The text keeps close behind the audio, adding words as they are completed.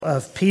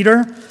Of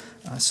Peter.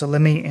 So let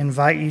me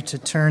invite you to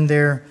turn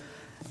there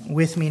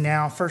with me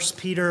now. 1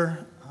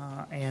 Peter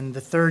and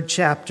the third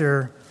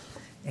chapter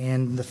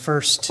and the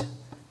first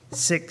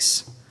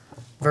 6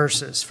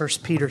 verses. 1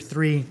 Peter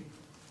 3,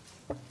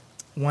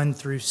 1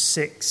 through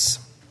 6.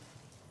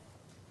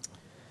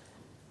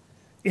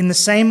 In the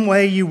same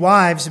way, you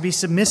wives, be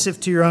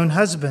submissive to your own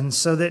husbands,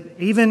 so that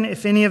even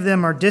if any of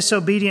them are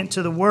disobedient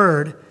to the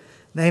word,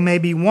 they may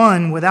be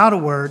won without a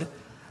word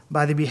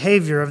by the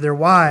behavior of their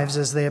wives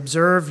as they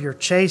observe your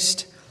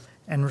chaste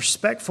and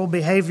respectful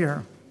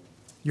behavior.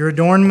 Your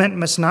adornment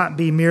must not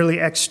be merely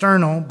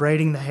external,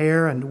 braiding the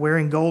hair and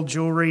wearing gold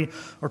jewelry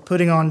or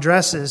putting on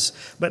dresses,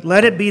 but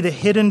let it be the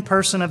hidden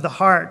person of the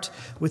heart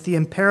with the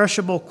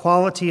imperishable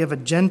quality of a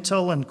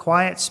gentle and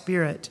quiet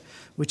spirit,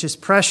 which is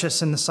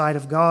precious in the sight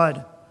of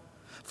God.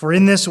 For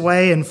in this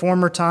way, in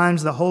former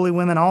times, the holy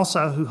women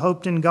also who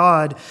hoped in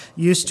God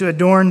used to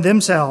adorn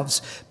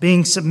themselves,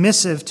 being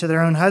submissive to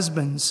their own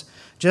husbands,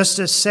 just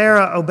as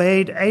Sarah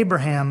obeyed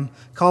Abraham,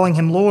 calling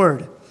him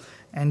Lord.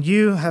 And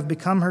you have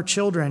become her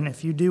children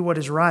if you do what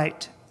is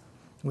right,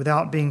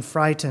 without being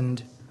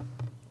frightened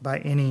by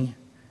any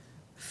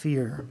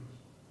fear.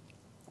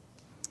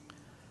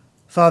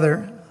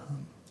 Father,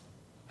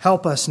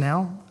 help us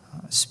now.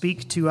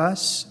 Speak to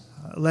us.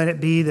 Let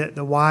it be that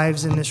the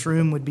wives in this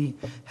room would be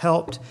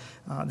helped,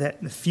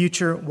 that the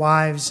future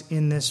wives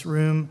in this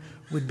room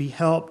would be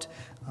helped,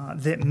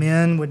 that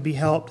men would be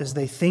helped as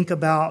they think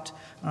about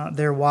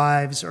their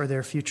wives or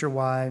their future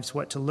wives,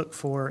 what to look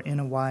for in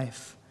a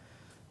wife.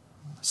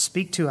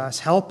 Speak to us.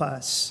 Help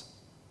us.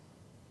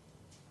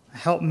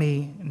 Help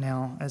me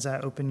now as I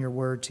open your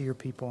word to your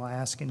people. I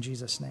ask in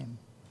Jesus' name.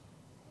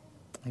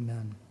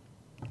 Amen.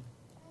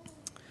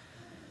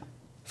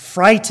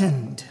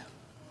 Frightened.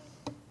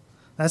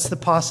 That's the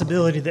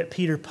possibility that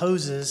Peter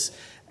poses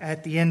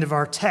at the end of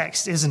our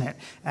text, isn't it?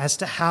 As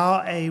to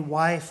how a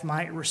wife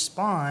might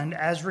respond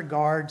as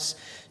regards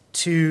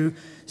to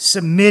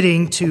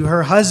submitting to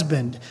her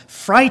husband.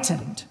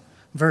 Frightened,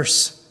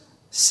 verse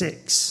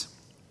 6.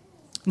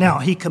 Now,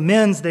 he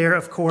commends there,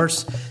 of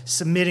course,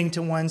 submitting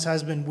to one's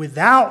husband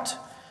without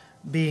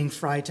being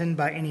frightened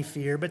by any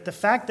fear. But the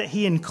fact that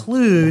he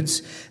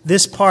includes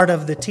this part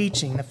of the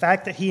teaching, the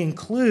fact that he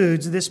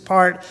includes this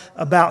part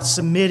about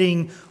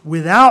submitting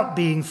without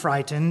being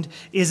frightened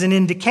is an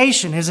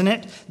indication, isn't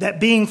it, that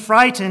being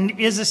frightened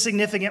is a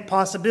significant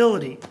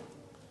possibility.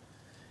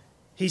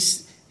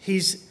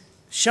 He's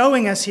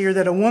showing us here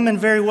that a woman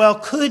very well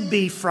could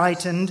be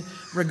frightened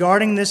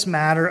regarding this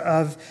matter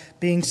of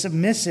being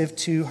submissive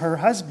to her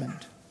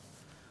husband.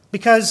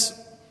 Because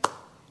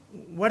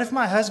what if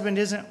my husband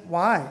isn't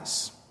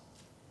wise?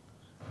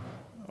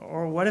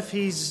 Or what if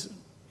he's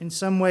in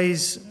some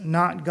ways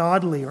not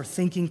godly or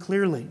thinking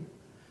clearly?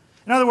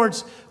 In other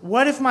words,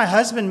 what if my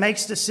husband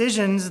makes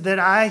decisions that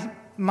I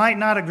might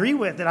not agree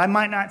with, that I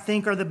might not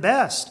think are the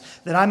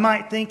best, that I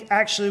might think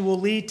actually will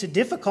lead to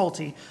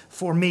difficulty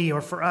for me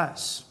or for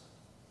us?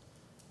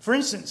 For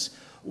instance,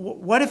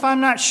 what if I'm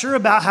not sure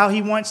about how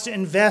he wants to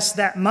invest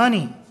that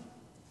money?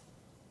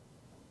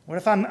 What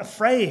if I'm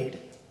afraid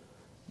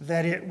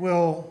that it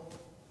will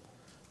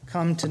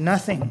come to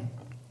nothing?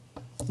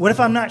 What if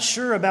I'm not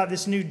sure about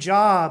this new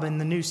job and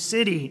the new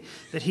city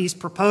that he's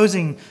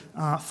proposing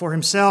for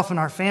himself and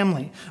our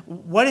family?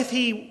 What if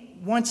he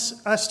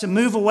wants us to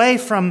move away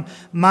from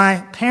my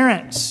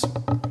parents?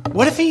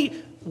 What if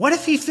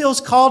he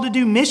feels called to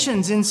do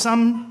missions in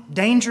some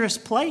dangerous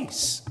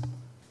place?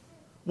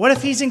 What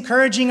if he's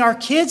encouraging our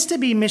kids to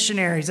be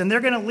missionaries and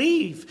they're going to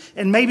leave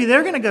and maybe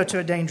they're going to go to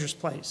a dangerous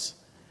place?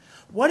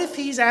 What if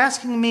he's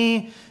asking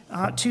me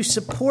to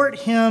support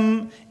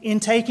him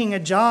in taking a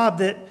job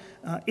that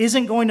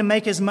isn't going to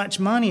make as much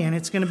money and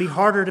it's going to be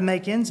harder to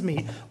make ends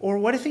meet? Or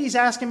what if he's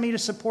asking me to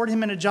support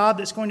him in a job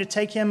that's going to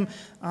take him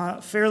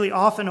fairly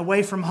often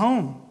away from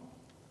home?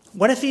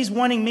 What if he's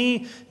wanting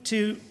me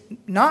to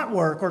not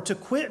work or to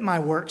quit my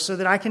work so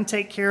that I can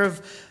take care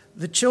of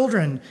the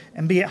children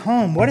and be at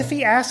home? What if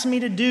he asks me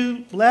to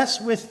do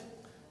less with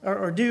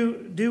or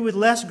do with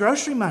less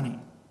grocery money?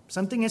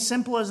 Something as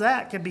simple as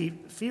that could be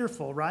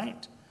fearful,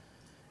 right?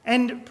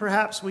 And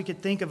perhaps we could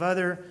think of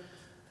other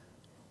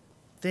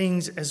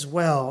things as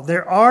well.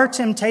 There are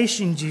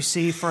temptations, you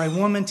see, for a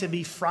woman to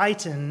be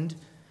frightened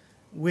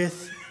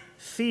with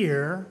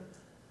fear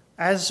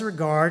as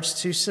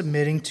regards to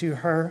submitting to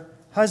her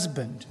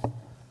husband.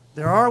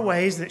 There are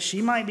ways that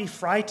she might be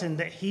frightened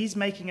that he's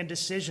making a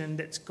decision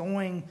that's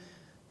going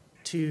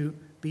to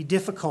be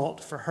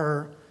difficult for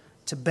her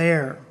to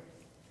bear.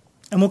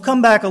 And we'll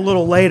come back a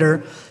little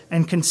later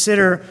and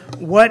consider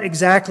what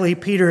exactly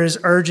Peter is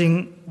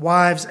urging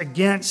wives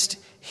against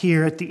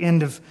here at the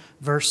end of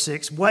verse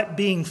 6. What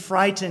being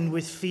frightened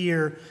with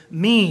fear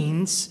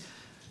means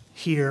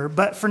here.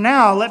 But for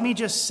now, let me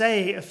just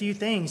say a few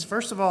things.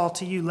 First of all,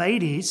 to you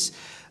ladies,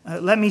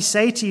 let me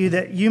say to you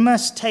that you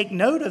must take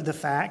note of the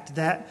fact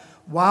that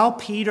while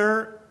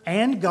Peter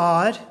and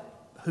God,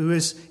 who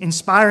is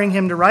inspiring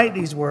him to write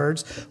these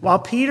words, while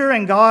Peter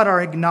and God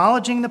are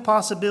acknowledging the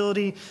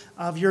possibility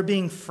of your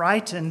being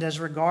frightened as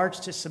regards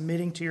to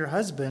submitting to your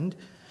husband,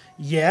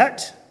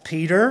 yet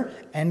Peter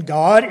and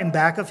God in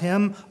back of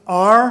him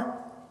are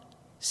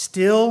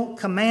still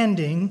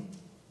commanding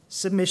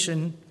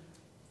submission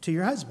to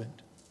your husband.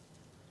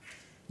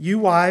 You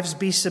wives,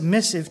 be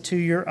submissive to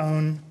your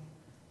own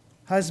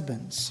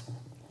husbands.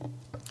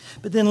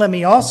 But then let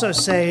me also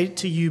say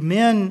to you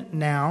men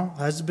now,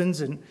 husbands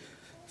and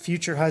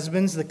future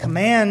husbands, the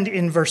command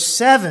in verse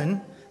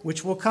 7,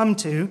 which we'll come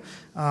to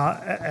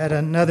at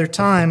another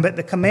time, but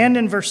the command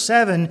in verse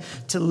 7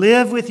 to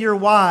live with your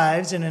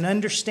wives in an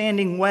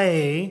understanding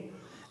way,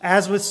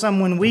 as with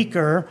someone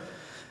weaker,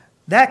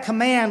 that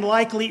command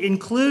likely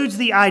includes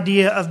the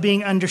idea of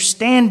being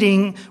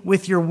understanding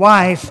with your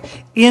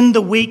wife in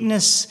the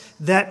weakness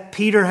that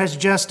Peter has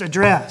just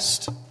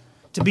addressed.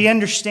 To be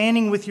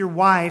understanding with your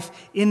wife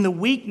in the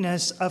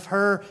weakness of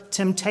her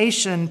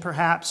temptation,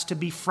 perhaps, to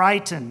be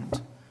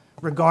frightened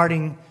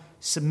regarding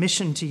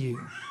submission to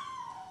you.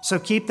 So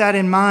keep that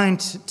in mind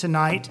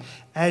tonight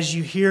as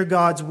you hear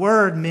God's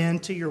word, men,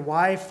 to your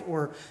wife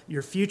or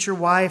your future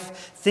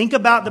wife. Think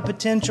about the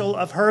potential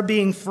of her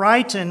being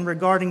frightened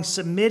regarding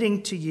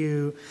submitting to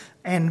you,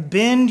 and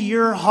bend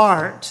your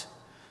heart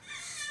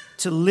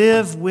to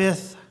live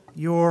with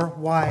your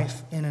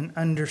wife in an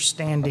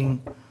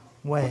understanding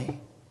way.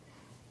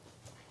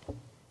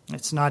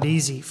 It's not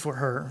easy for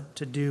her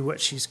to do what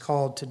she's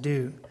called to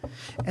do.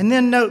 And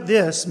then note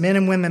this, men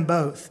and women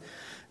both.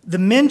 The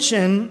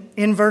mention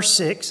in verse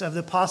 6 of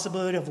the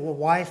possibility of a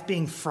wife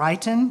being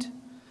frightened,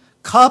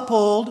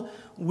 coupled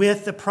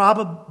with the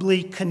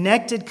probably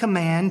connected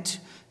command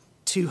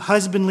to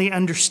husbandly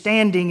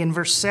understanding in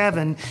verse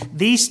 7,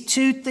 these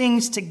two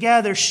things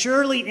together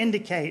surely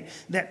indicate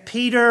that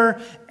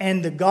Peter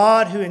and the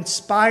God who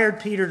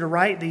inspired Peter to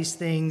write these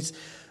things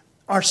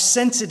are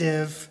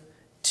sensitive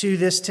to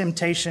this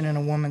temptation in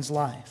a woman's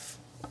life.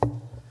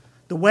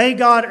 The way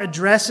God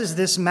addresses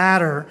this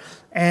matter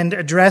and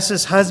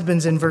addresses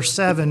husbands in verse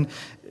 7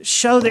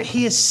 show that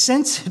he is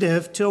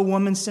sensitive to a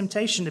woman's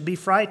temptation to be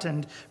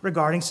frightened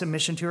regarding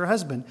submission to her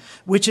husband,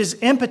 which is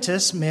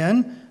impetus,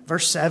 men,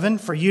 verse 7,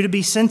 for you to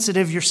be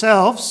sensitive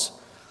yourselves,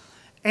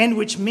 and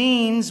which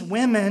means,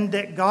 women,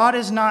 that God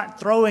is not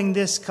throwing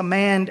this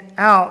command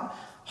out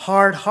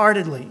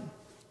hard-heartedly.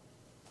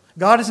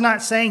 God is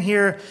not saying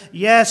here,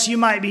 yes, you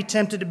might be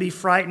tempted to be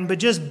frightened, but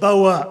just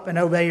bow up and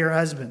obey your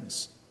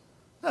husbands.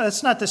 No,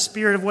 that's not the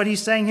spirit of what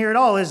he's saying here at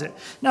all, is it?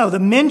 No, the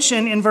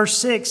mention in verse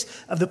 6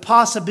 of the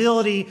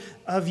possibility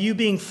of you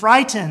being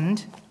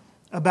frightened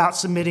about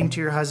submitting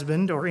to your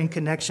husband or in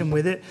connection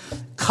with it,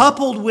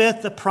 coupled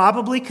with the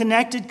probably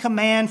connected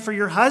command for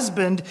your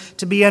husband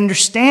to be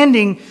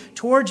understanding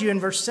towards you in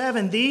verse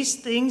 7, these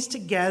things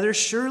together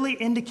surely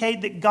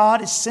indicate that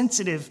God is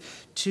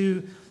sensitive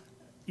to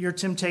your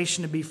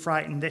temptation to be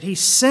frightened, that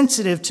he's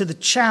sensitive to the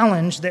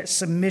challenge that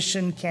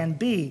submission can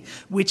be,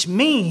 which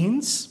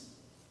means,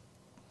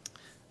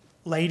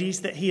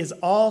 ladies, that he is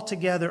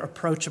altogether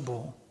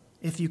approachable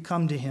if you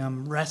come to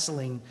him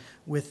wrestling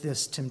with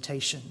this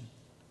temptation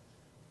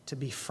to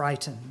be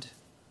frightened.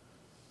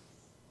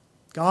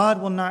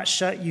 God will not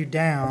shut you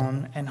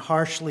down and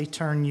harshly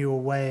turn you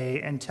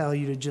away and tell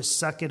you to just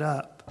suck it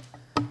up.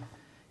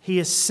 He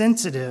is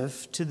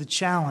sensitive to the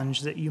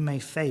challenge that you may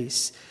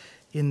face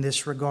in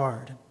this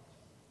regard.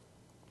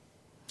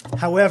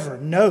 However,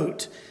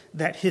 note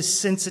that his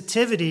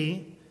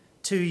sensitivity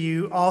to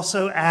you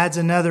also adds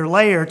another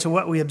layer to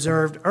what we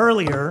observed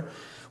earlier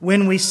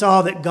when we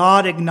saw that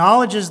God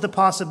acknowledges the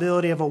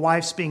possibility of a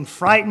wife's being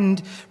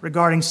frightened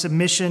regarding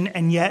submission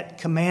and yet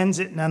commands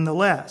it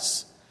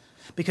nonetheless.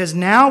 Because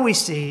now we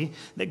see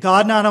that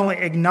God not only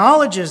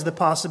acknowledges the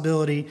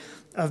possibility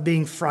of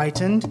being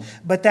frightened,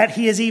 but that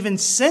he is even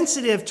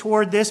sensitive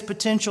toward this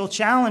potential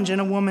challenge in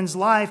a woman's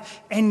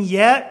life, and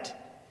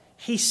yet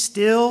he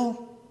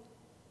still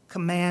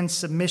commands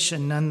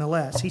submission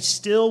nonetheless. He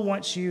still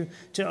wants you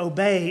to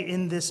obey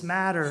in this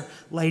matter,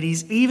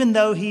 ladies, even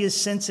though he is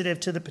sensitive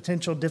to the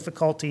potential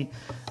difficulty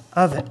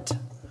of it.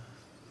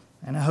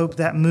 And I hope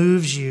that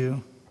moves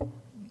you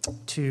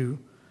to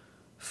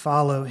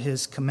follow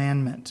his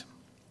commandment.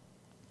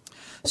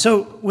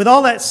 So, with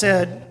all that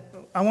said,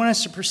 I want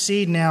us to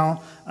proceed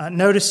now,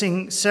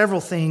 noticing several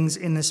things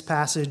in this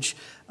passage,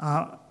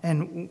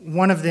 and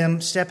one of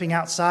them stepping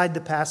outside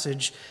the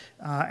passage,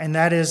 and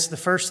that is the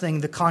first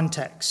thing, the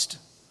context.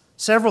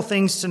 Several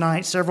things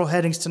tonight, several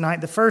headings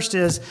tonight. The first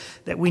is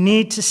that we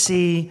need to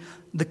see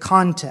the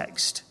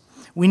context.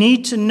 We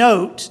need to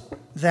note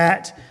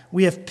that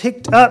we have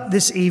picked up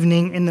this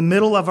evening in the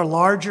middle of a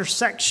larger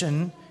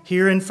section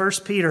here in 1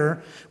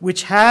 Peter,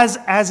 which has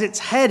as its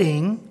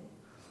heading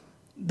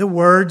the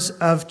words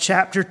of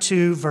chapter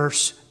 2,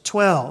 verse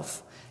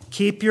 12.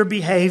 Keep your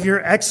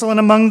behavior excellent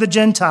among the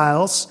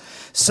Gentiles,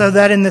 so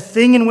that in the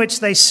thing in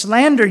which they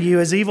slander you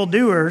as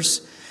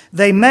evildoers,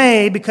 they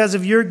may, because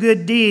of your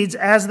good deeds,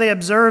 as they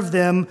observe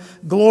them,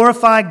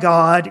 glorify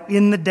God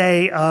in the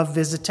day of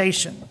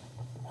visitation.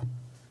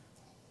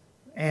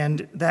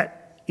 And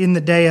that in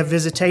the day of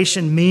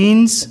visitation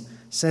means,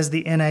 says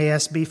the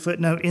NASB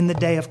footnote, in the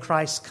day of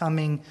Christ's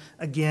coming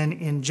again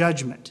in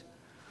judgment.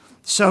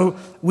 So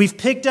we've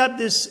picked up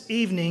this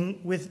evening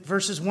with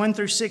verses 1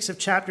 through 6 of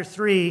chapter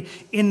 3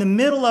 in the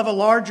middle of a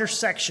larger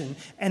section.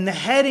 And the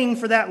heading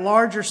for that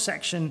larger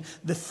section,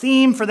 the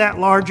theme for that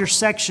larger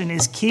section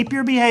is keep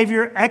your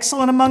behavior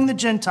excellent among the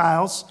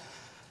Gentiles,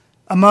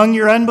 among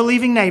your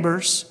unbelieving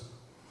neighbors,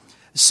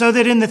 so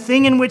that in the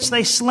thing in which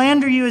they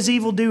slander you as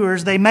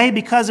evildoers, they may,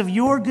 because of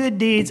your good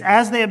deeds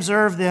as they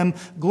observe them,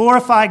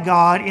 glorify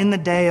God in the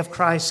day of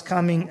Christ's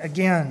coming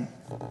again.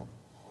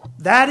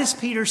 That is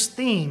Peter's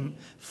theme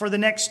for the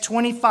next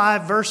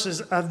 25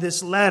 verses of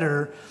this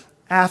letter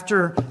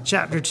after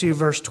chapter 2,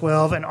 verse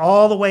 12, and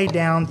all the way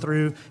down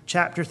through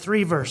chapter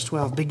 3, verse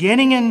 12.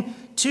 Beginning in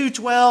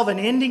 2:12 and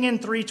ending in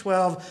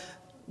 3:12,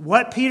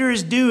 what Peter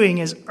is doing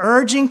is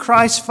urging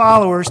Christ's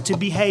followers to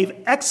behave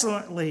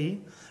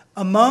excellently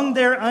among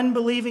their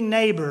unbelieving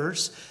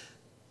neighbors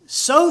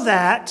so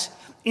that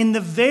in the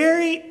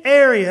very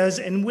areas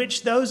in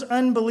which those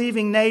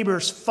unbelieving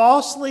neighbors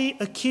falsely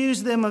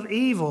accuse them of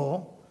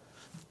evil,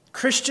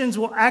 Christians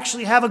will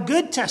actually have a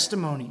good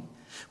testimony,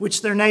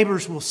 which their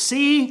neighbors will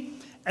see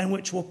and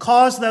which will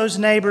cause those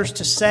neighbors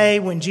to say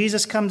when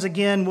Jesus comes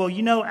again,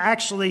 well,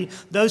 actually,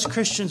 those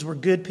Christians were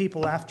good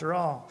people after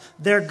all.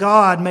 Their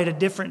God made a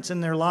difference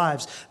in their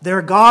lives.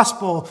 Their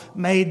gospel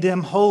made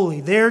them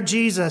holy. Their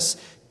Jesus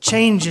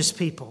changes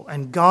people,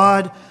 and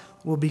God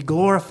will be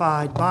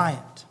glorified by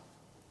it.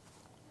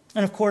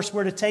 And of course,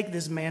 we're to take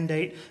this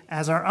mandate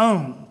as our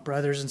own,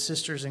 brothers and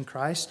sisters in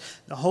Christ.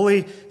 The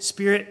Holy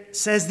Spirit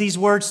says these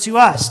words to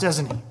us,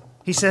 doesn't he?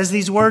 He says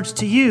these words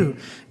to you,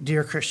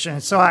 dear Christian.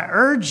 And so I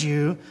urge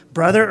you,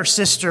 brother or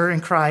sister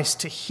in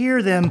Christ, to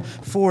hear them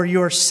for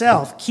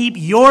yourself. Keep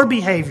your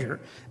behavior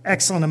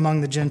excellent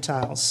among the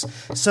Gentiles,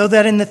 so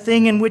that in the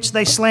thing in which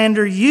they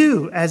slander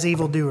you as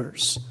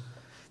evildoers,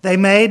 they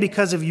may,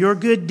 because of your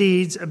good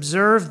deeds,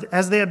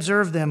 as they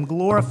observe them,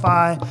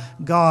 glorify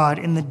God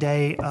in the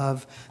day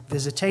of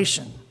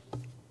visitation.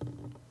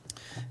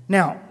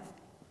 Now,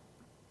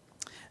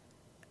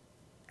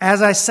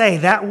 as I say,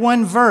 that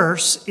one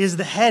verse is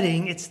the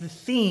heading, it's the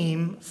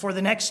theme for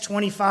the next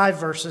 25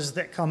 verses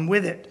that come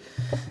with it.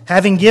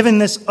 Having given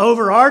this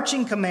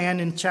overarching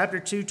command in chapter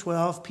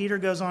 2:12, Peter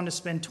goes on to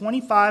spend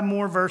 25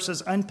 more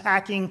verses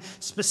unpacking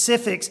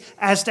specifics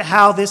as to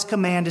how this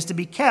command is to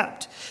be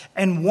kept.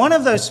 And one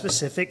of those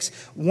specifics,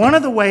 one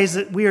of the ways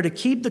that we are to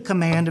keep the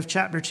command of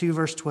chapter 2,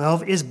 verse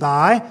 12, is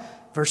by,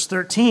 verse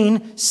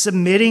 13,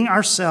 submitting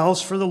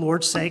ourselves for the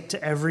Lord's sake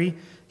to every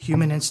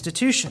human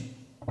institution.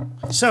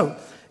 So,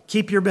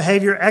 keep your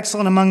behavior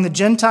excellent among the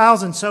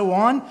Gentiles and so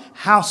on.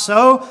 How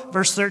so?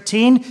 Verse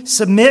 13,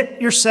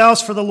 submit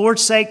yourselves for the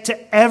Lord's sake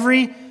to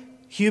every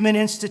human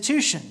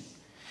institution.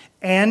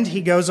 And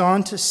he goes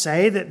on to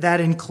say that that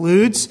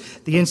includes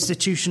the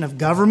institution of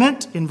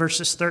government in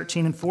verses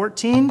 13 and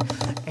 14,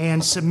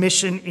 and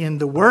submission in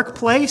the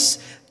workplace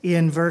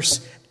in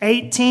verse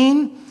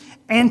 18.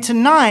 And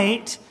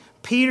tonight,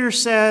 Peter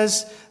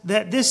says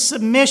that this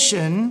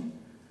submission,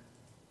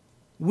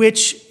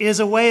 which is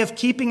a way of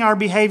keeping our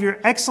behavior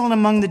excellent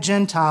among the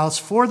Gentiles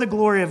for the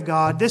glory of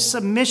God, this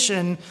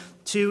submission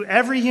to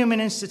every human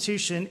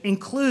institution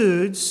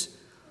includes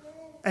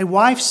a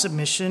wife's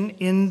submission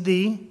in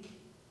the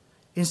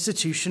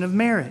institution of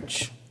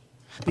marriage.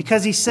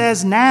 Because he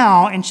says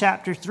now in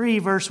chapter 3,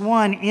 verse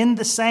 1, in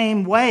the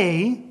same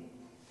way,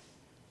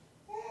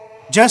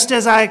 just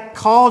as I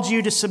called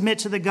you to submit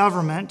to the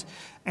government,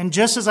 and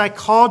just as I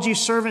called you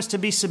servants to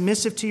be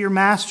submissive to your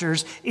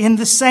masters, in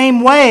the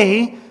same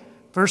way,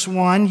 verse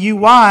 1, you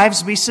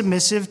wives, be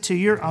submissive to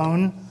your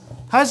own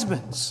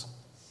husbands.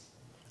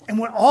 And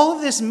what all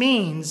of this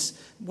means,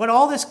 what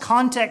all this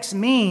context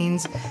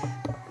means,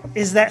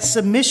 is that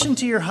submission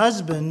to your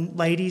husband,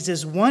 ladies,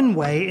 is one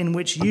way in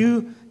which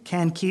you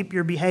can keep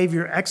your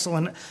behavior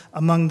excellent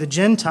among the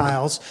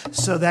Gentiles,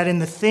 so that in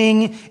the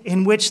thing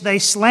in which they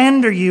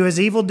slander you as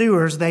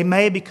evildoers, they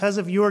may, because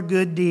of your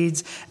good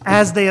deeds,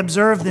 as they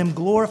observe them,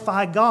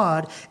 glorify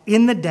God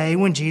in the day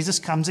when Jesus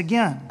comes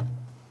again.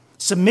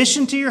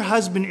 Submission to your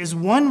husband is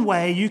one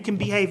way you can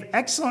behave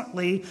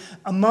excellently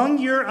among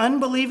your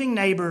unbelieving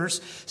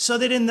neighbors, so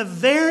that in the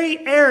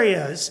very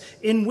areas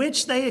in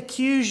which they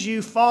accuse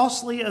you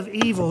falsely of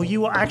evil,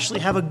 you will actually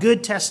have a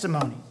good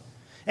testimony.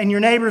 And your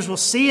neighbors will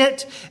see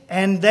it,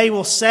 and they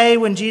will say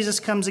when Jesus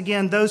comes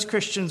again, those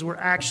Christians were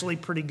actually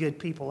pretty good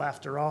people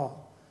after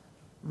all.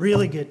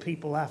 Really good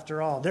people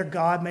after all. Their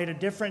God made a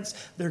difference.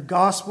 Their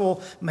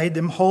gospel made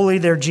them holy.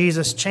 Their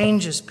Jesus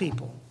changes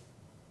people.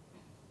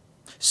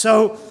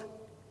 So,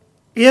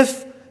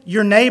 if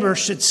your neighbor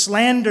should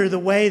slander the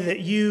way that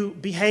you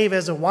behave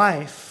as a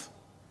wife,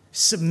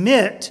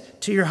 submit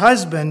to your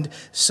husband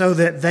so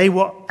that they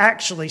will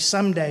actually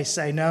someday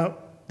say, no,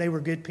 they were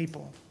good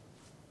people.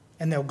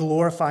 And they'll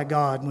glorify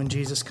God when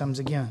Jesus comes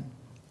again.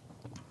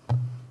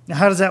 Now,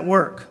 how does that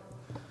work?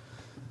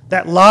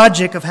 That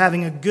logic of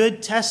having a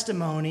good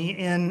testimony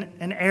in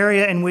an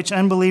area in which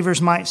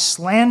unbelievers might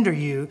slander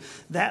you,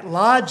 that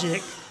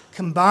logic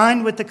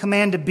combined with the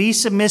command to be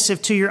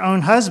submissive to your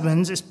own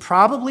husbands is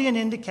probably an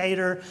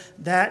indicator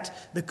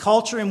that the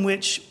culture in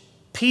which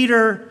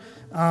Peter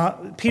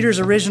Peter's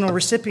original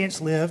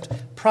recipients lived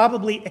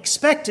probably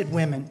expected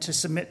women to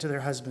submit to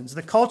their husbands.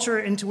 The culture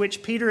into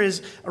which Peter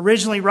is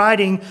originally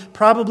writing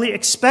probably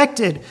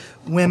expected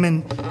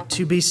women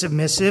to be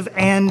submissive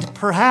and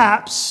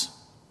perhaps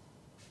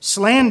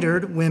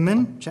slandered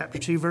women, chapter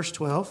 2, verse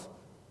 12,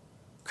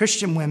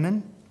 Christian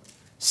women,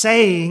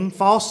 saying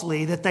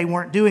falsely that they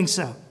weren't doing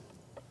so.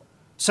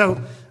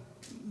 So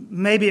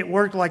maybe it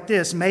worked like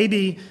this.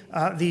 Maybe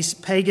these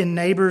pagan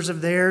neighbors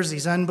of theirs,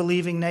 these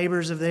unbelieving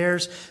neighbors of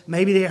theirs,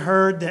 maybe they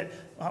heard that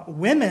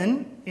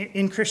women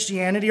in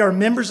Christianity are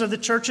members of the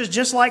churches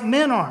just like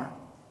men are.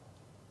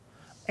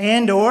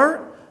 And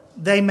or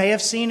they may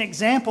have seen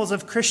examples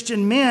of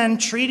Christian men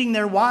treating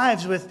their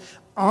wives with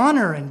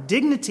honor and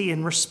dignity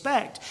and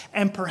respect.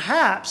 And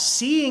perhaps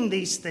seeing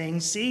these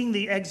things, seeing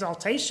the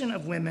exaltation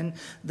of women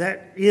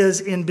that is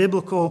in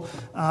biblical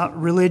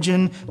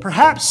religion,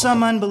 perhaps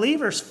some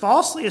unbelievers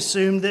falsely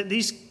assumed that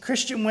these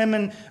Christian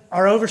women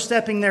are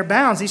overstepping their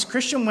bounds. These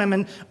Christian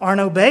women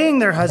aren't obeying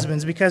their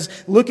husbands because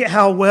look at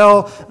how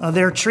well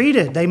they're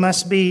treated. They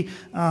must be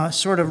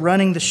sort of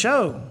running the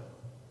show.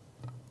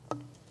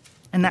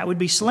 And that would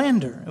be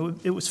slander.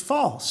 It was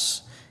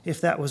false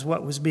if that was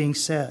what was being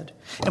said.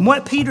 And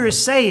what Peter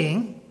is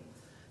saying,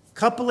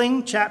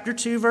 coupling chapter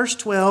 2, verse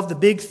 12, the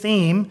big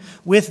theme,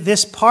 with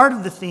this part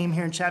of the theme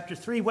here in chapter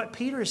 3, what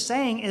Peter is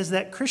saying is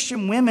that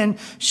Christian women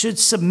should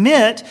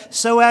submit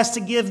so as to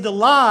give the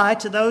lie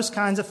to those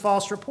kinds of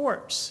false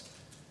reports.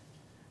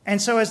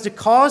 And so as to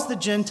cause the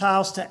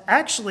Gentiles to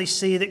actually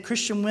see that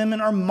Christian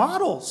women are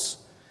models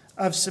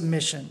of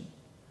submission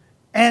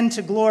and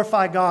to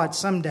glorify God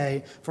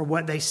someday for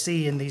what they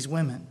see in these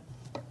women.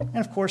 And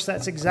of course,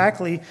 that's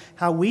exactly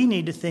how we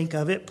need to think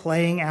of it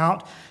playing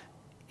out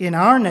in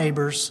our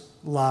neighbors'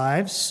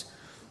 lives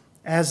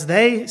as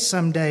they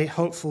someday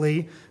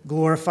hopefully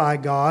glorify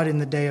God in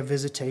the day of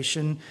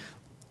visitation,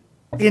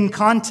 in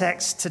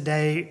context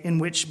today in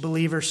which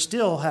believers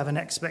still have an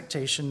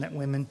expectation that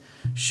women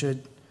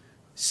should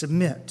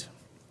submit.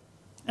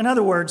 In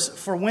other words,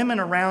 for women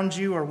around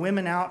you or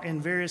women out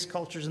in various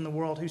cultures in the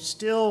world who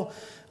still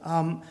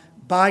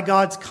by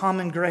God's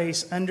common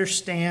grace,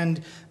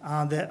 understand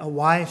that a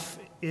wife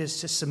is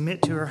to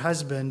submit to her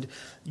husband.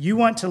 You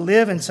want to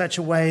live in such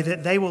a way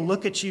that they will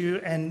look at you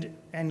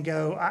and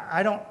go,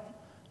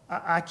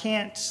 I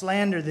can't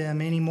slander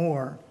them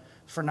anymore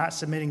for not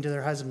submitting to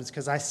their husbands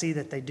because I see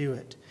that they do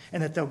it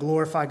and that they'll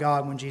glorify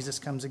God when Jesus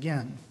comes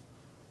again.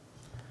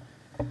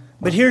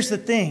 But here's the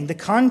thing, the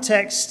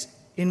context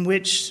in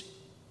which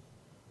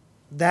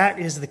that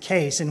is the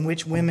case, in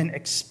which women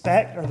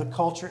expect, or the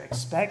culture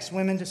expects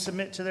women to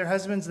submit to their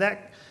husbands,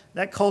 that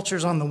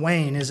culture's on the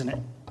wane, isn't it?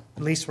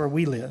 At least where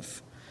we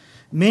live.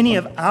 Many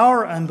of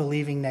our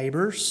unbelieving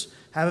neighbors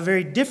have a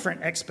very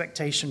different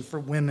expectation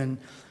for women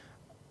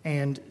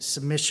and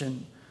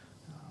submission.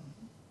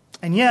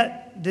 And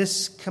yet,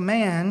 this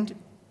command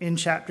in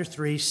chapter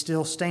 3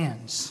 still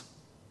stands.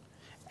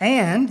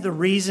 And the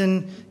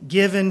reason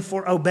given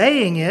for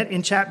obeying it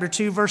in chapter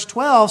 2, verse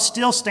 12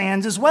 still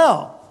stands as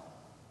well.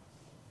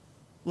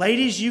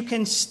 Ladies, you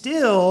can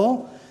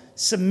still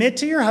submit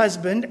to your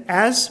husband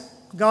as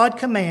God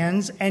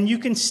commands, and you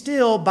can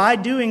still, by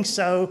doing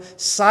so,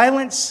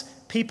 silence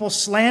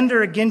people's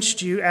slander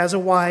against you as a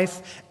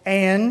wife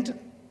and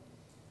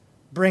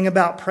bring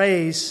about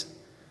praise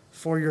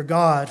for your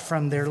God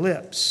from their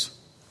lips.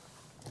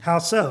 How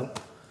so?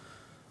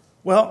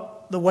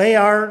 Well, the way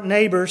our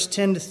neighbors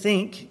tend to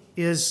think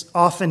is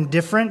often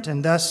different,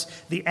 and thus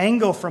the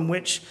angle from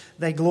which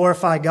they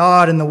glorify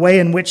God and the way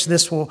in which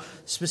this will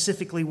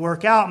specifically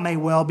work out may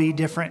well be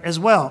different as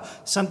well.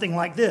 Something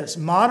like this: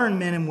 modern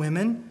men and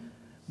women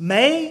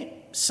may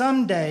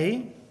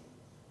someday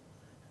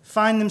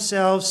find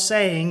themselves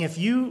saying, if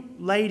you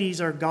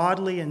ladies are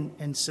godly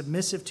and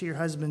submissive to your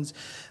husbands,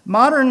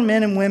 modern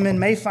men and women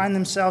may find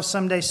themselves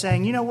someday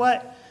saying, you know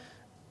what?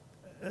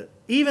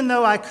 Even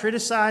though I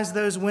criticize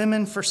those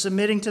women for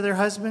submitting to their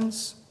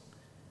husbands,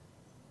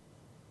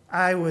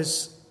 I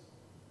was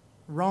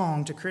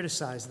wrong to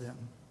criticize them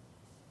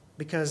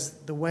because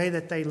the way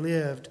that they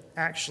lived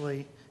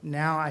actually,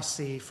 now I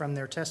see from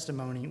their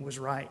testimony, was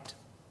right.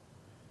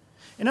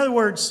 In other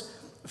words,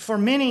 for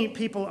many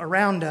people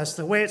around us,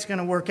 the way it's going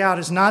to work out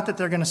is not that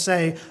they're going to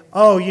say,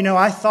 oh, you know,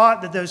 I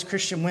thought that those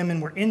Christian women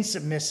were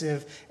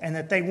insubmissive and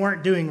that they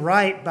weren't doing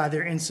right by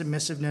their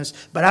insubmissiveness,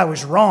 but I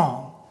was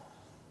wrong.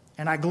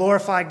 And I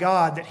glorify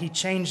God that He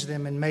changed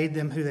them and made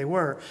them who they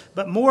were.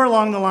 But more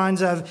along the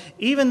lines of,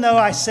 even though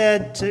I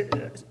said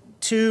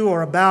to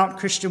or about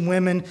Christian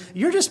women,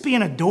 you're just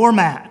being a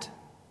doormat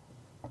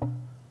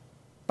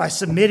by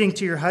submitting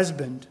to your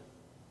husband.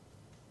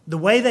 The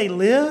way they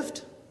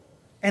lived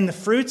and the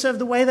fruits of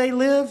the way they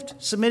lived,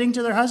 submitting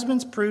to their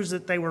husbands, proves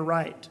that they were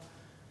right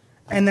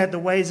and that the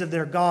ways of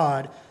their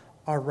God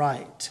are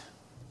right.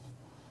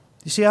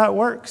 You see how it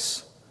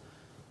works?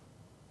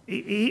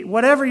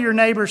 Whatever your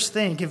neighbors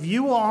think, if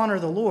you will honor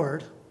the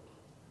Lord,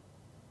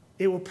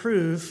 it will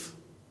prove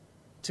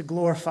to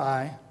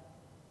glorify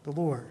the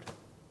Lord.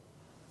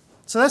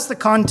 So that's the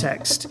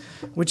context,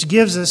 which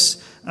gives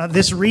us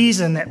this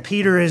reason that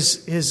Peter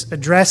is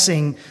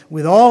addressing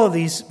with all of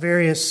these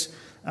various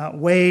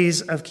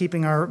ways of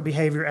keeping our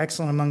behavior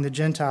excellent among the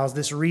Gentiles,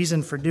 this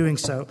reason for doing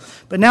so.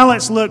 But now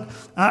let's look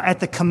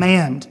at the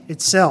command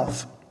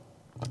itself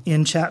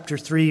in chapter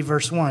 3,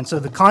 verse 1. So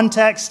the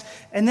context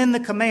and then the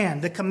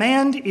command. The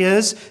command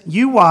is,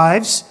 you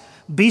wives,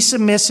 be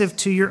submissive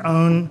to your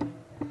own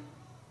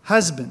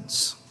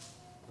husbands.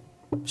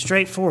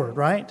 Straightforward,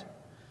 right?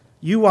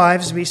 You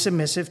wives, be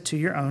submissive to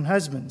your own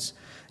husbands.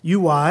 You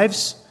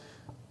wives,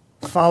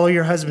 follow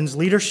your husband's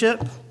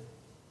leadership.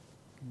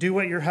 Do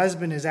what your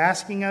husband is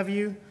asking of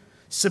you.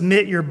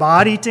 Submit your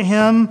body to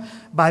him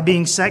by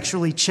being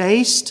sexually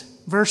chaste.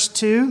 Verse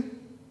 2.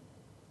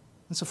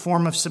 That's a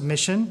form of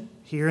submission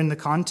here in the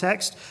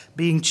context.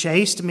 Being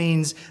chaste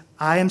means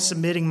I am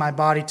submitting my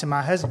body to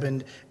my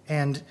husband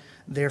and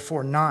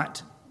therefore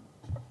not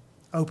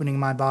opening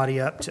my body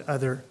up to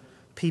other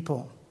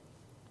people.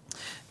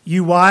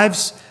 You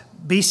wives,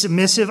 be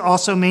submissive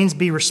also means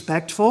be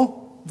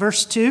respectful.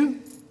 Verse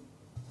 2,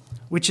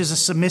 which is a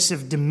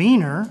submissive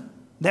demeanor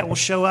that will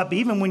show up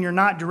even when you're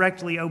not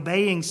directly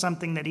obeying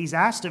something that he's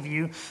asked of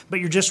you, but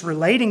you're just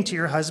relating to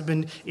your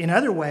husband in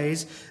other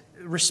ways.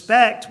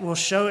 Respect will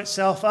show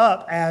itself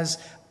up as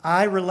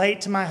I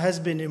relate to my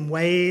husband in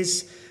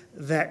ways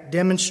that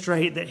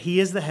demonstrate that he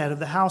is the head of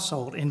the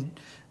household, and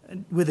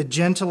with a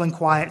gentle and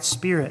quiet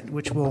spirit,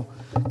 which we'll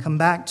come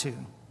back to.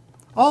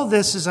 All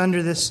this is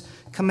under this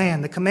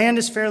command. The command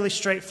is fairly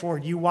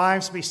straightforward. You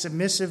wives, be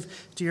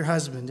submissive to your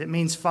husband. It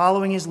means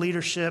following his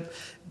leadership,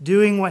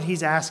 doing what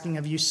he's asking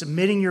of you,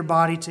 submitting your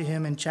body to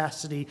him in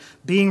chastity,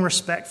 being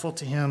respectful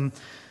to him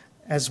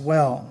as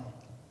well.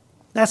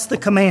 That's the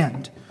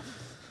command.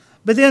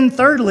 But then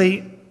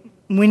thirdly,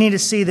 we need to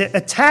see that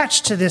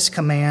attached to this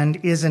command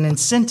is an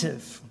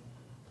incentive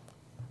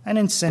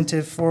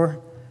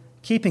for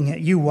keeping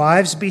it. You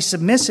wives, be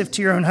submissive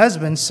to your own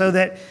husbands, so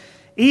that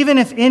even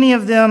if any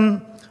of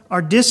them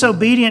are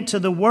disobedient to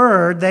the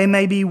word, they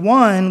may be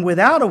won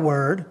without a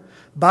word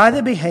by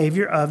the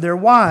behavior of their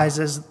wives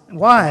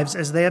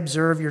as they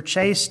observe your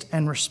chaste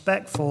and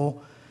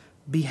respectful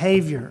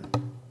behavior.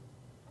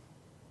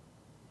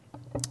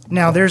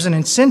 Now, there's an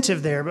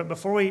incentive there, but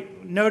before we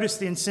notice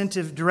the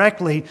incentive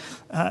directly,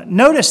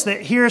 notice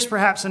that here's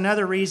perhaps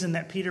another reason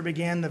that Peter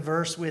began the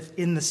verse with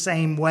 "in the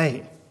same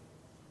way."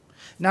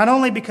 Not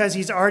only because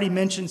he's already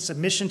mentioned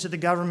submission to the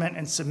government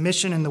and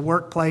submission in the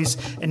workplace,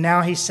 and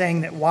now he's saying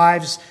that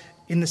wives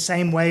in the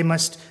same way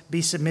must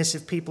be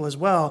submissive people as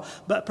well,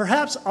 but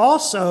perhaps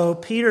also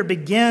Peter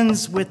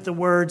begins with the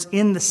words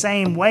 "in the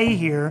same way"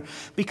 here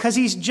because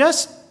he's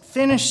just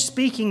finished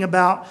speaking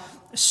about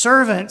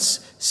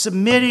servants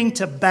submitting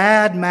to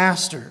bad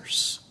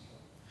masters.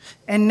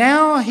 And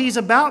now he's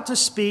about to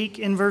speak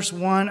in verse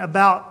 1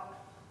 about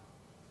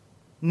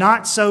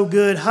not so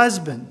good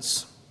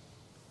husbands.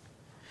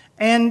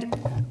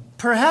 And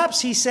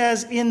perhaps he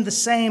says "in the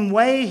same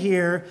way"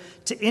 here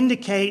to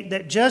indicate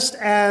that just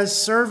as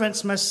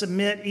servants must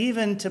submit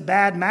even to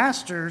bad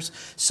masters,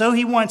 so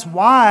he wants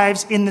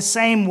wives in the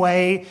same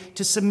way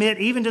to submit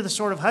even to the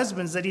sort of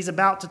husbands that he's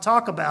about to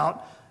talk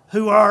about,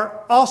 who are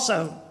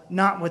also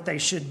not what they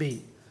should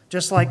be,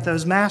 just like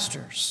those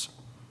masters.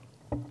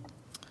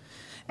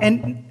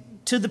 And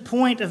to the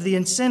point of the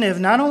incentive,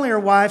 not only are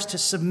wives to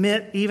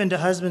submit even to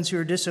husbands who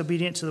are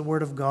disobedient to the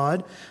word of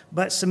God,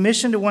 but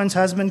submission to one's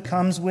husband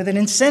comes with an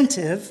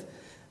incentive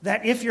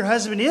that if your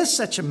husband is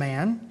such a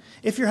man,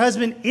 if your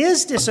husband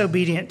is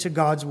disobedient to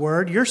God's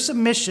word, your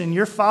submission,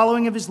 your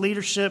following of his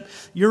leadership,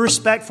 your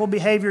respectful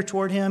behavior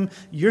toward him,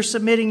 you're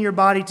submitting your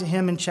body to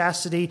him in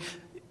chastity,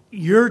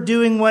 you're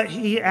doing what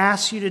he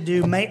asks you to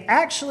do, may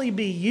actually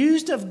be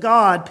used of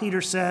God,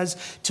 Peter says,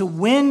 to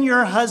win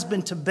your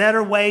husband to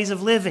better ways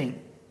of living,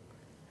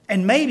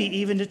 and maybe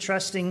even to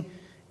trusting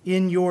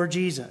in your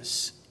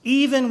Jesus,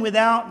 even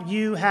without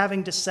you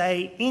having to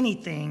say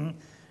anything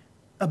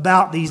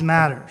about these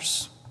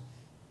matters.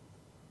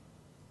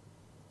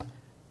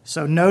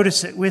 So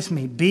notice it with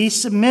me. Be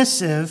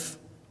submissive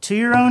to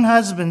your own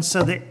husbands,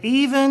 so that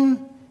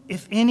even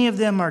if any of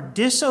them are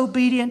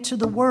disobedient to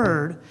the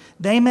word,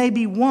 they may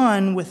be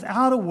won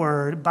without a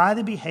word by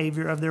the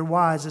behavior of their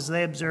wives as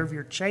they observe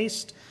your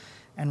chaste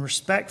and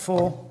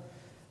respectful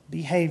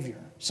behavior.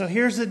 So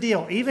here's the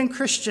deal. Even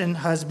Christian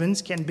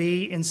husbands can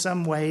be, in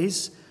some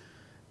ways,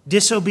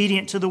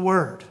 disobedient to the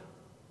word.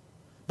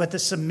 But the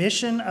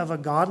submission of a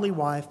godly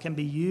wife can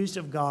be used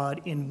of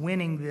God in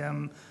winning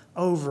them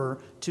over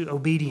to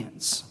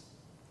obedience.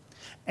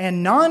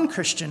 And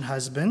non-Christian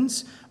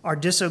husbands are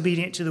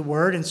disobedient to the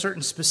word in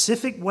certain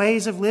specific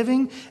ways of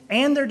living,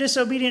 and they're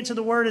disobedient to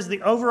the word as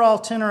the overall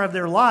tenor of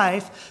their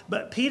life.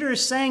 But Peter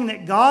is saying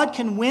that God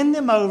can win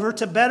them over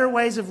to better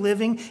ways of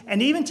living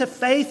and even to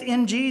faith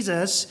in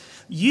Jesus,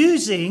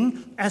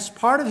 using, as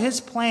part of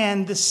his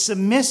plan, the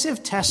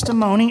submissive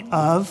testimony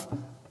of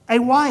a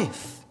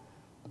wife.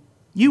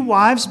 You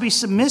wives, be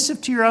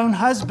submissive to your own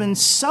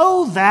husbands,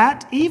 so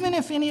that even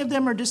if any of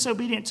them are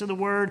disobedient to the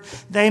word,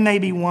 they may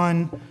be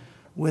won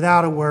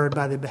without a word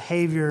by the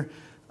behavior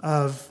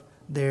of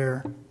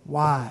their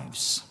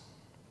wives.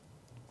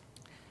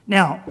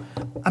 Now,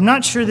 I'm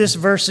not sure this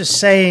verse is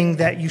saying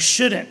that you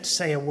shouldn't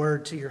say a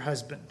word to your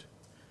husband.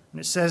 And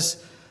it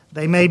says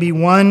they may be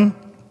one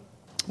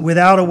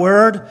without a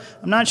word.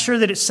 I'm not sure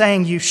that it's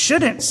saying you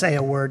shouldn't say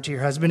a word to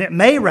your husband. It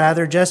may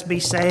rather just be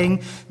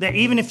saying that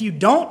even if you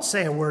don't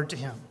say a word to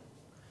him,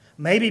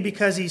 maybe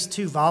because he's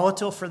too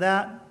volatile for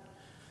that,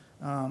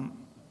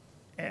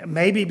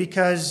 maybe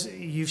because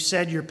you've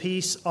said your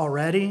piece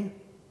already.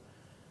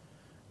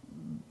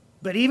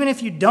 But even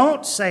if you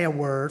don't say a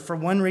word for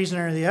one reason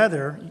or the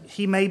other,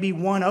 he may be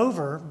won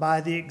over by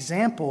the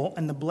example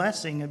and the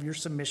blessing of your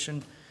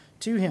submission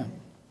to him.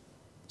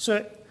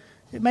 So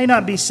it may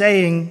not be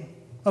saying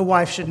a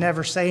wife should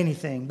never say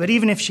anything, but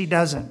even if she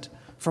doesn't,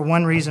 for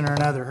one reason or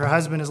another, her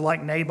husband is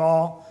like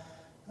Nabal,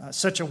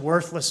 such a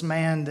worthless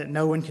man that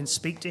no one can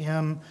speak to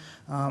him,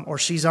 or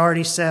she's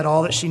already said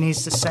all that she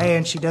needs to say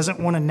and she doesn't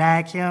want to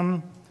nag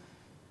him.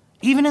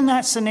 Even in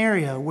that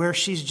scenario where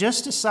she's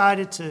just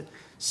decided to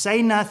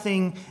say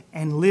nothing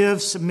and live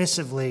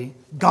submissively,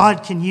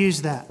 God can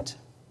use that.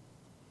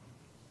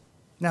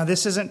 Now,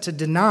 this isn't to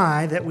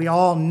deny that we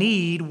all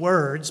need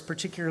words,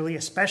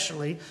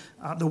 especially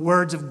the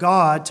words of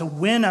God, to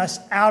win us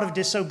out of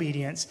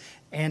disobedience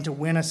and to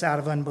win us out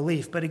of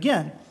unbelief. But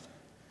again,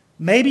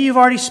 maybe you've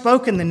already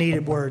spoken the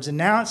needed words, and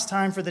now it's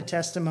time for the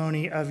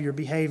testimony of your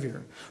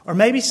behavior. Or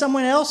maybe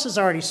someone else has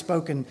already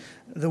spoken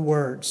the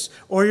words.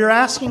 Or you're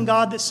asking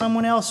God that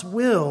someone else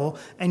will,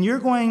 and you're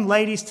going,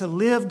 ladies, to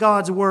live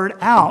God's word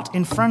out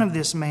in front of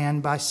this man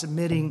by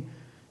submitting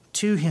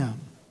to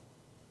him.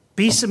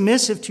 Be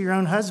submissive to your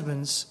own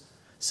husbands,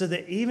 so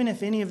that even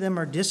if any of them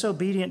are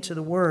disobedient to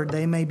the word,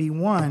 they may be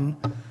won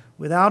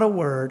without a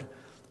word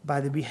by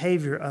the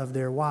behavior of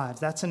their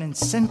wives. That's an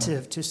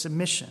incentive to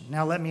submission.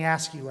 Now let me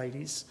ask you,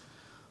 ladies,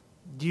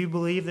 do you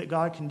believe that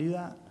God can do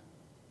that?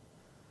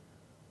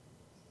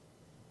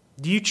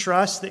 Do you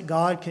trust that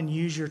God can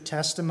use your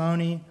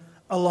testimony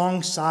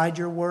alongside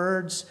your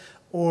words,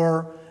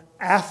 or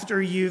after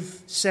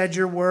you've said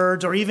your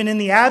words, or even in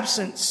the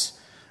absence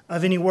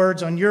of any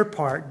words on your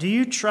part? Do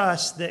you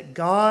trust that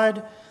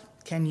God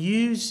can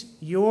use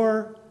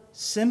your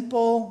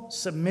simple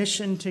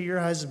submission to your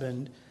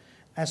husband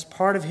as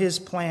part of his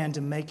plan to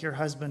make your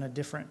husband a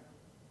different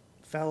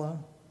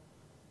fellow?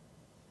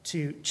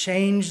 To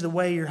change the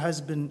way your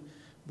husband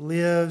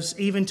lives,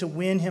 even to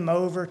win him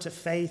over to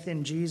faith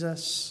in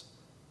Jesus?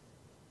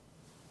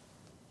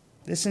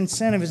 This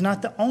incentive is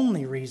not the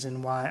only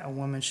reason why a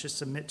woman should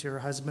submit to her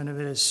husband. It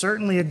is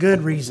certainly a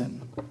good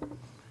reason.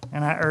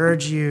 And I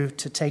urge you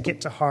to take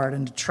it to heart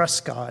and to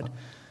trust God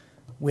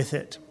with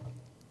it.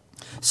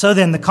 So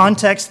then, the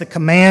context, the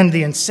command,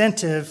 the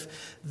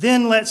incentive,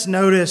 then let's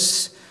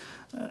notice,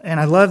 and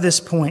I love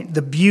this point,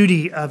 the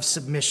beauty of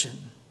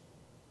submission.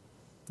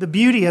 The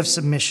beauty of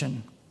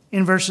submission.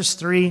 In verses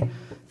 3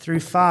 through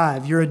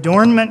 5, your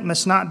adornment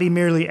must not be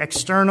merely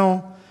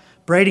external,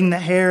 braiding the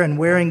hair and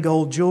wearing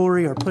gold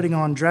jewelry or putting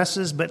on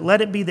dresses, but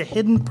let it be the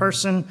hidden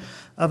person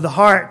of the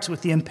heart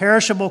with the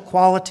imperishable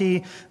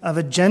quality of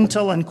a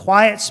gentle and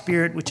quiet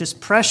spirit, which is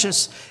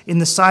precious in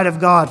the sight of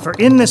God. For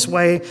in this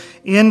way,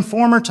 in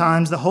former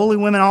times, the holy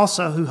women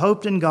also who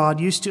hoped in God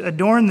used to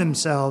adorn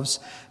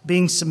themselves,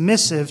 being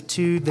submissive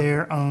to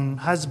their own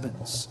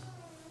husbands.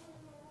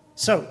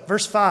 So,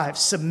 verse 5,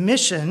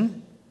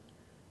 submission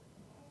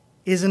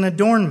is an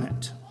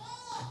adornment.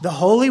 The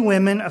holy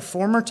women of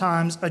former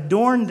times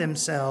adorned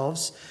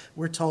themselves,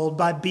 we're told,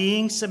 by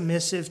being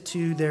submissive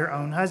to their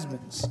own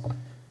husbands.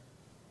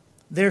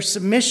 Their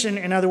submission,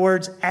 in other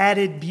words,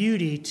 added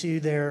beauty to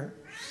their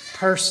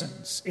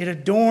persons. It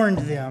adorned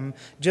them,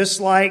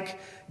 just like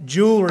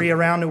jewelry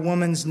around a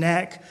woman's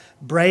neck,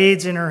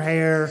 braids in her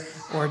hair,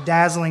 or a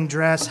dazzling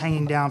dress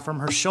hanging down from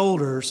her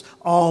shoulders,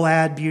 all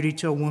add beauty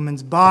to a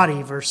woman's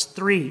body. Verse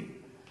 3.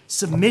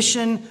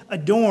 Submission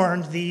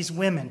adorned these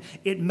women.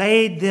 It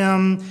made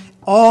them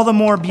all the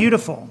more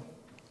beautiful.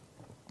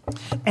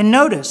 And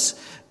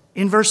notice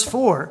in verse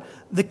 4,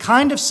 the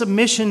kind of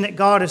submission that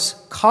God is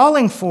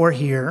calling for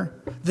here,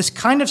 this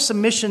kind of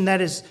submission that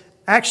is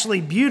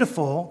actually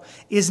beautiful,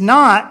 is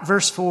not,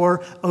 verse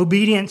 4,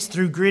 obedience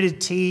through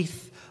gritted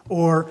teeth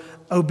or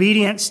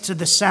obedience to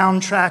the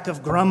soundtrack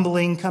of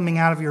grumbling coming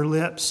out of your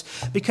lips.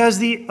 Because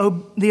the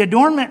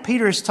adornment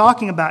Peter is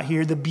talking about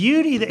here, the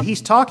beauty that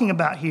he's talking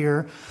about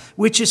here,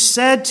 which is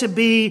said to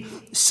be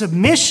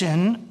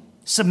submission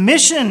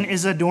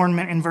is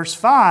adornment in verse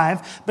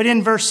 5, but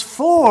in verse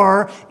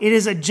 4, it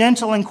is a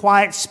gentle and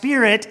quiet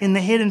spirit in the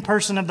hidden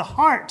person of the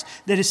heart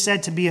that is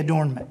said to be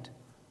adornment.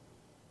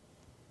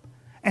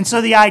 And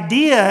so the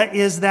idea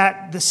is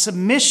that the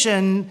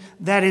submission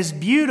that is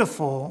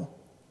beautiful,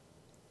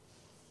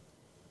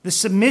 the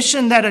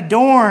submission that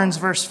adorns,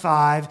 verse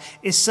 5,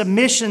 is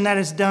submission that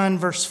is done,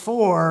 verse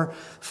 4,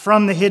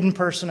 from the hidden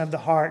person of the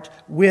heart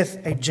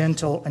with a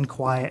gentle and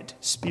quiet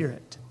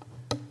spirit.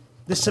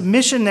 The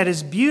submission that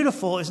is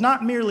beautiful is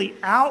not merely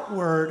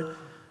outward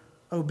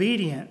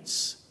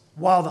obedience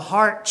while the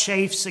heart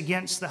chafes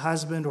against the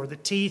husband or the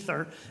teeth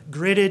are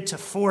gritted to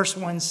force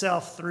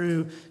oneself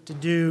through to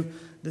do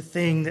the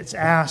thing that's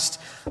asked.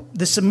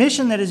 The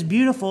submission that is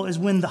beautiful is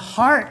when the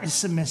heart is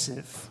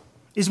submissive,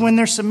 is when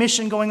there's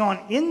submission going on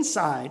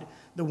inside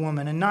the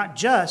woman and not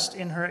just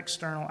in her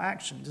external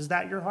actions. Is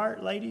that your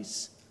heart,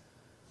 ladies?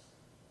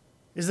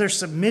 Is there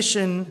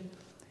submission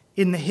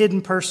in the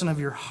hidden person of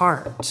your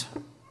heart?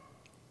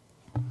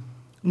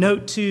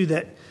 Note, too,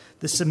 that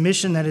the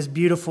submission that is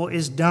beautiful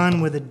is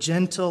done with a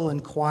gentle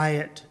and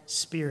quiet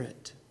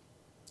spirit.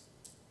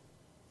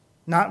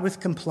 Not with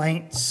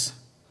complaints,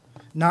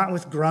 not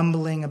with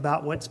grumbling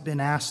about what's been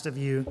asked of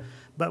you,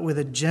 but with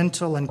a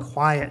gentle and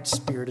quiet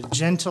spirit, a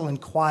gentle and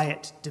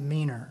quiet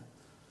demeanor.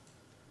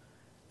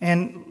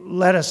 And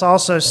let us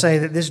also say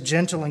that this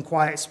gentle and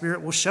quiet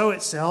spirit will show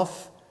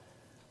itself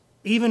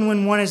even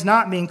when one is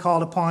not being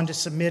called upon to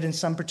submit in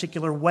some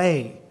particular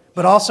way,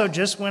 but also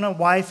just when a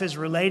wife is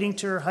relating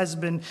to her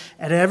husband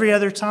at every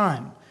other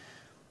time.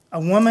 A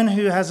woman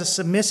who has a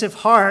submissive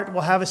heart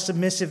will have a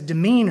submissive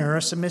demeanor,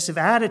 a submissive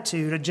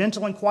attitude, a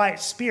gentle and quiet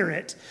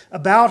spirit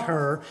about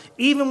her,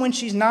 even when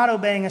she's not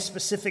obeying a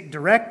specific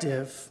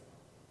directive.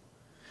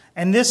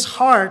 And this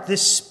heart,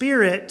 this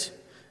spirit,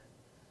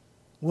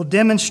 will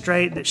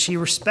demonstrate that she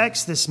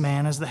respects this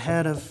man as the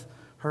head of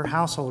her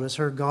household, as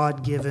her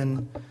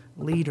God-given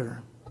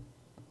leader.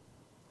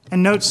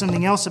 And note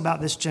something else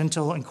about this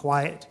gentle and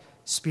quiet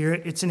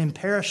spirit. It's an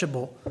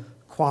imperishable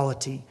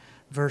quality.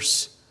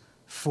 Verse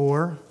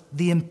 4,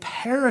 the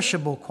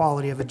imperishable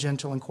quality of a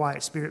gentle and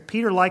quiet spirit.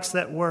 Peter likes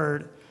that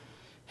word.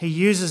 He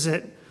uses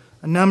it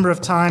a number of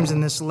times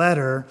in this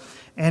letter,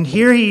 and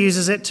here he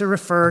uses it to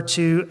refer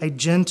to a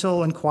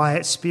gentle and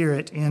quiet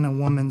spirit in a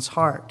woman's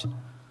heart.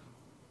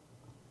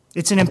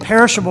 It's an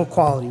imperishable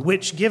quality,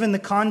 which, given the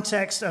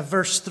context of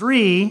verse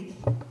 3,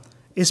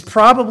 is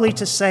probably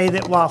to say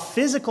that while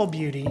physical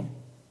beauty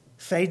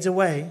fades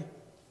away,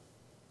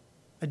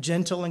 a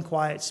gentle and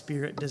quiet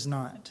spirit does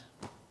not.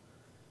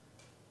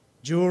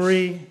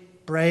 Jewelry,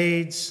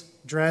 braids,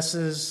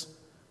 dresses,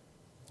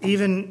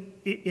 even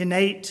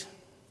innate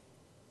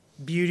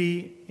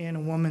beauty in a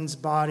woman's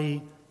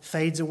body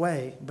fades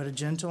away, but a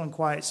gentle and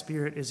quiet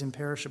spirit is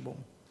imperishable.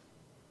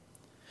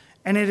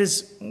 And it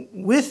is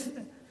with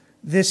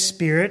this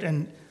spirit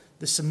and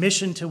the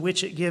submission to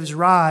which it gives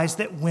rise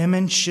that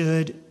women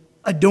should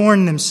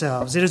adorn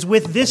themselves. It is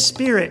with this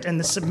spirit and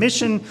the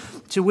submission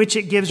to which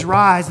it gives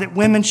rise that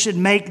women should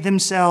make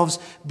themselves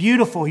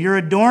beautiful. Your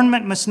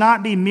adornment must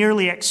not be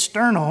merely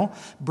external,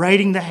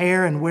 braiding the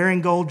hair and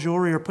wearing gold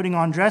jewelry or putting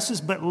on dresses,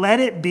 but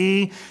let it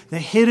be the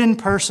hidden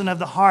person of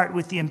the heart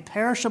with the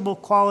imperishable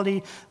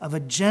quality of a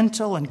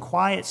gentle and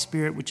quiet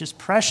spirit, which is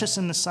precious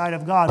in the sight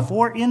of God.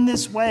 For in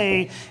this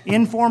way,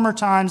 in former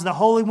times, the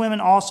holy women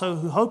also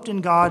who hoped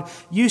in God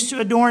used to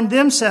adorn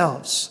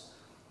themselves,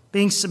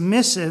 being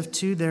submissive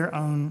to their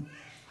own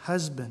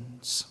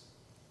husbands.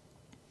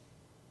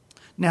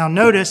 Now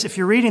notice, if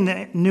you're reading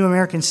the New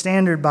American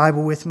Standard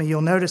Bible with me,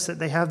 you'll notice that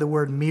they have the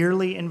word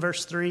merely in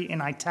verse 3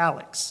 in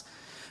italics,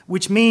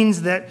 which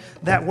means that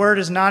that word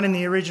is not in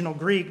the original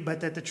Greek,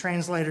 but that the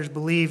translators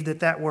believe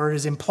that that word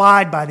is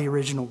implied by the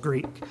original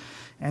Greek.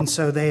 And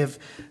so they have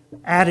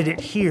added it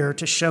here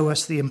to show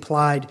us the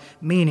implied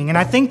meaning. And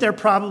I think they're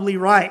probably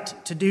right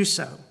to do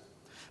so,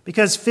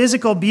 because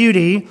physical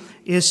beauty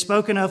is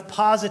spoken of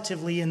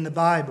positively in the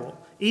Bible,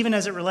 even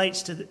as it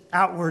relates to the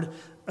outward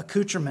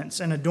accoutrements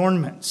and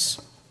adornments.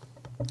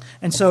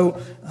 And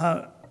so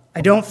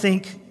I don't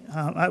think,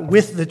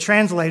 with the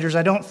translators,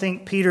 I don't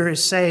think Peter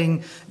is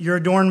saying your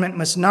adornment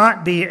must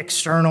not be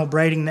external,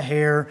 braiding the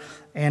hair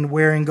and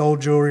wearing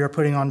gold jewelry or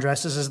putting on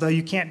dresses, as though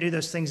you can't do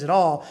those things at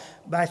all.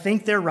 But I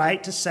think they're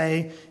right to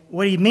say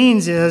what he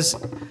means is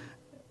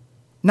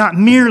not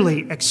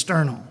merely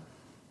external.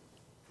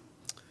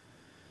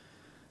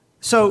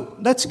 So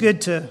that's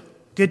good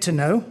to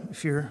know.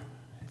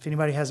 If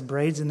anybody has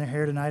braids in their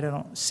hair tonight, I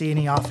don't see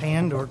any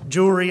offhand, or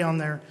jewelry on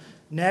their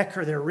neck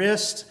or their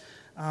wrist.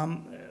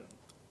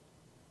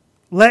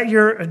 Let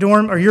your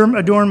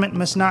adornment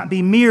must not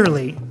be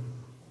merely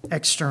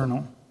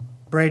external,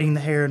 braiding the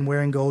hair and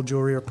wearing gold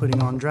jewelry or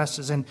putting on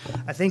dresses. And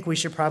I think we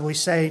should probably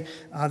say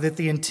that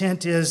the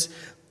intent is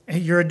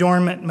your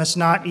adornment must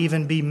not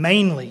even be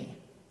mainly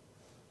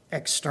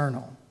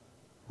external.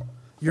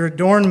 Your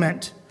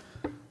adornment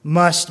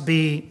must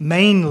be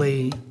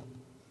mainly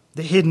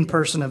the hidden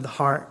person of the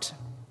heart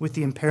with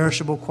the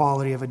imperishable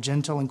quality of a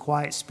gentle and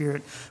quiet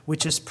spirit,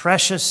 which is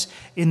precious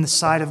in the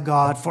sight of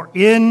God. For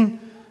in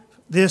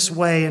this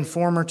way, in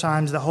former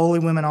times, the holy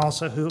women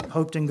also who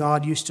hoped in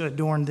God used to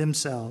adorn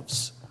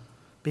themselves,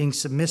 being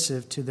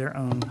submissive to their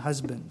own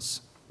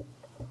husbands.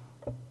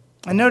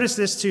 And notice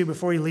this too,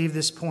 before you leave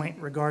this point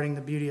regarding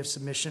the beauty of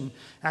submission.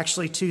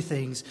 Actually, two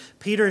things.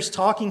 Peter is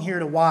talking here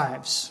to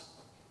wives.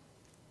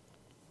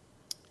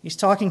 He's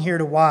talking here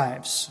to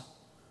wives.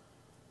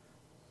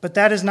 But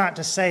that is not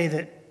to say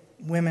that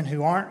women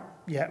who aren't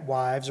yet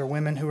wives or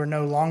women who are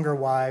no longer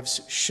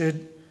wives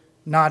should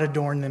not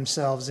adorn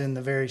themselves in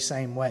the very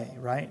same way,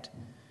 right?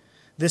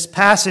 This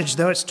passage,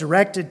 though it's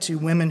directed to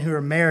women who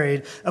are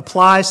married,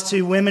 applies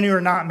to women who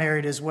are not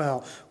married as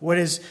well. What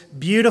is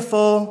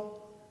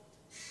beautiful,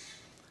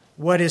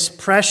 what is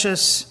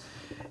precious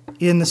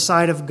in the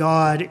sight of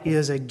God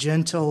is a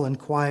gentle and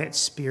quiet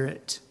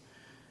spirit.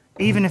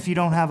 Even if you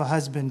don't have a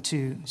husband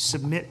to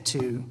submit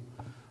to,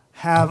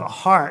 have a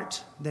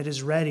heart that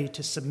is ready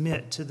to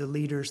submit to the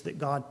leaders that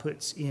God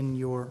puts in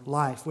your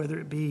life, whether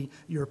it be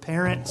your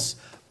parents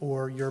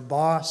or your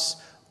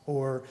boss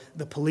or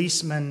the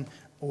policeman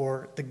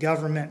or the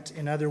government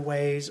in other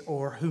ways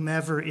or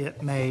whomever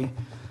it may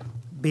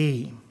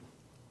be.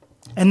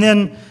 And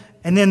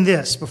then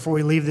this, before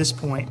we leave this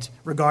point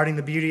regarding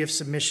the beauty of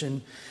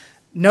submission,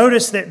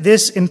 notice that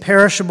this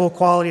imperishable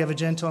quality of a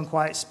gentle and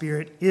quiet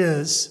spirit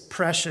is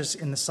precious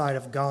in the sight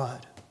of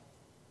God.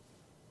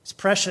 It's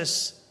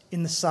precious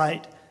in the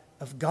sight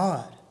of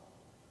God.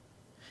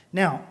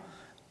 Now,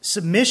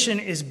 submission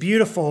is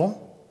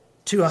beautiful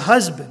to a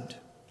husband.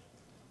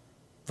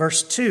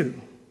 Verse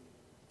 2,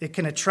 it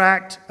can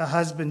attract a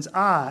husband's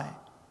eye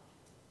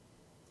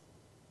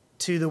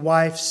to the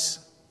wife's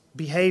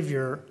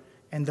behavior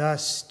and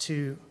thus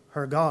to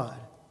her God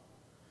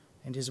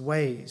and his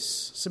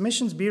ways.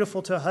 Submission is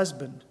beautiful to a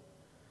husband.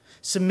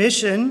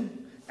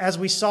 Submission, as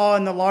we saw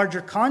in the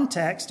larger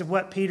context of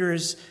what Peter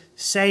is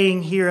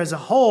saying here as a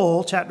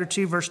whole, chapter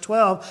 2, verse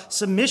 12,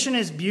 submission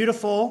is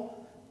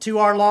beautiful to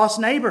our lost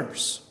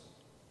neighbors.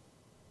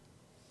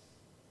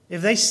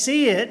 If they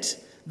see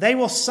it, they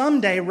will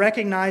someday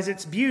recognize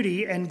its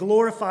beauty and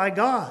glorify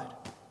God.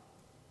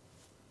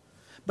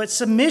 But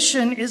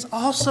submission is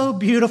also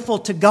beautiful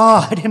to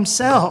God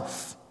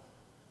himself.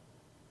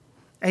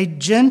 A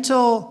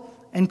gentle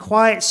and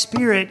quiet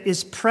spirit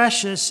is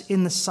precious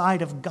in the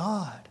sight of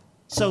God.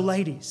 So,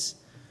 ladies,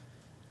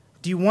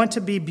 do you want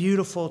to be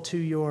beautiful to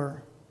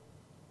your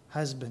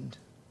husband?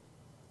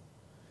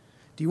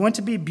 Do you want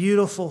to be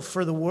beautiful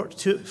for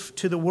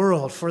to the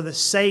world for the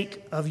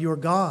sake of your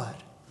God?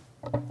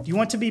 Do you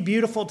want to be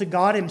beautiful to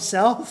God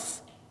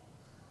himself?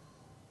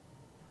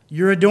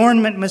 Your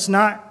adornment must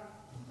not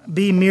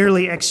be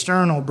merely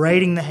external,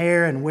 braiding the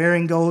hair and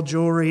wearing gold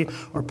jewelry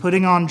or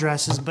putting on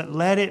dresses, but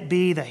let it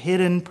be the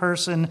hidden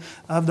person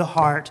of the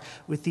heart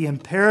with the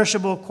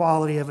imperishable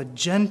quality of a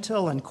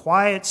gentle and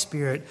quiet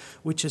spirit,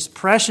 which is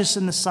precious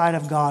in the sight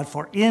of God.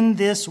 For in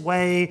this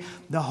way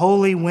the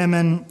holy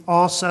women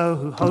also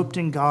who hoped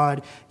in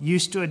God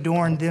used to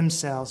adorn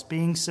themselves,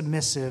 being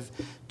submissive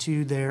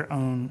to their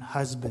own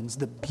husbands.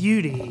 The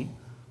beauty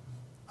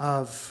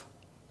of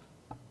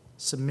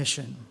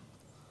submission.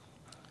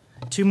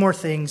 Two more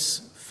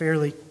things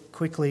fairly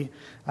quickly,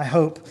 I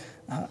hope.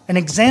 An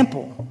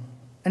example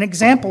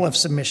of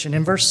submission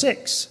in verse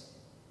 6.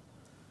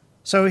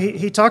 So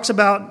he talks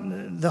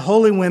about the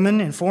holy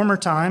women in former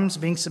times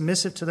being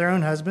submissive to their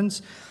own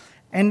husbands.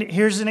 And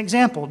here's an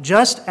example.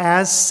 Just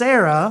as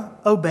Sarah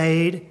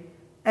obeyed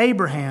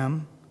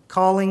Abraham,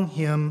 calling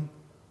him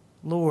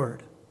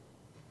Lord.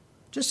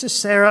 Just as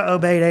Sarah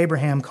obeyed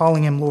Abraham,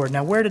 calling him Lord.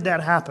 Now, where did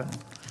that happen?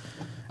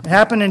 It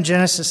happened in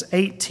Genesis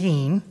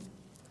 18.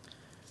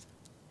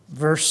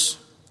 Verse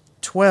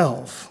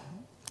 12.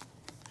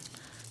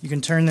 You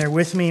can turn there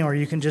with me or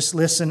you can just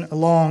listen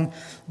along.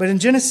 But in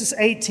Genesis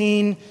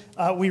 18,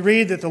 we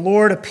read that the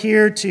Lord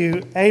appeared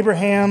to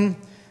Abraham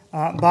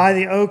by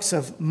the oaks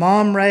of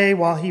Mamre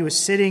while he was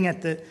sitting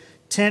at the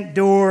tent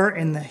door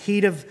in the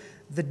heat of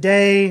the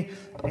day.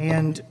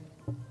 And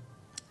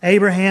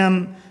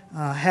Abraham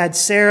had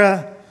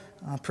Sarah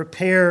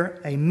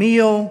prepare a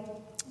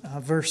meal,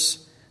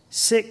 verse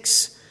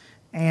 6,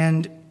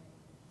 and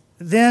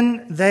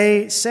then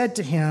they said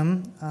to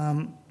him,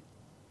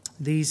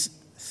 these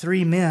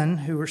three men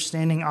who were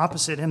standing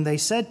opposite him, they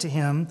said to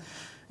him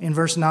in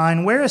verse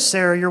 9, "Where is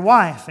Sarah your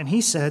wife?" And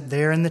he said,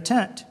 "There in the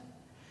tent."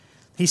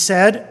 He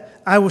said,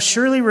 "I will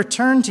surely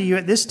return to you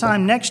at this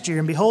time next year,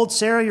 and behold,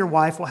 Sarah your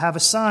wife will have a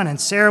son."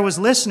 And Sarah was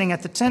listening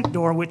at the tent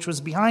door which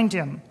was behind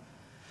him.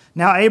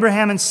 Now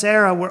Abraham and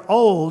Sarah were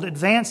old,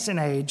 advanced in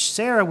age.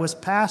 Sarah was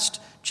past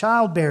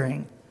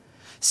childbearing.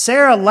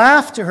 Sarah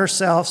laughed to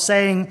herself,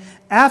 saying,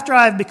 "After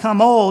I have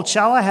become old,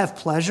 shall I have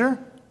pleasure,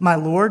 my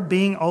Lord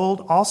being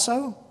old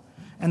also?"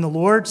 And the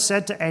Lord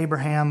said to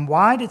Abraham,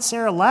 "Why did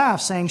Sarah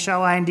laugh, saying,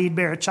 'Shall I indeed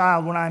bear a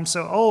child when I am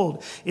so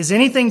old?' Is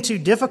anything too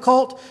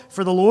difficult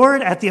for the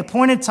Lord? At the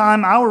appointed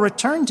time, I will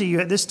return to you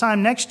at this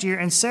time next year,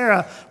 and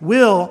Sarah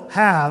will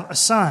have a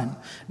son."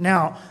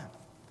 Now,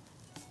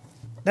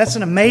 that's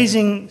an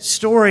amazing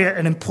story,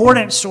 an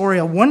important story,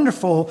 a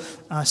wonderful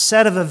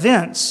set of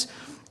events.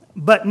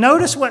 But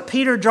notice what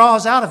Peter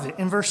draws out of it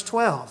in verse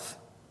 12.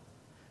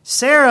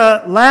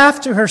 Sarah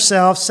laughed to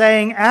herself,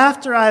 saying,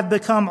 "After I have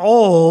become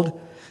old,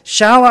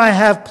 shall I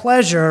have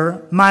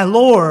pleasure, my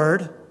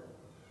Lord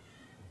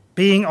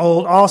being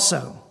old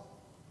also?"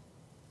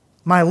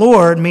 My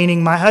Lord,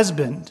 meaning my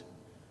husband.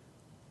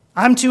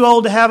 I'm too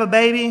old to have a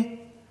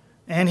baby,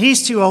 and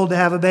he's too old to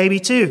have a baby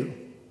too.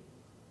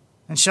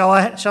 And shall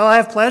I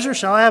have pleasure?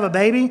 Shall I have a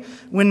baby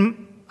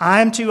when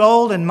I'm too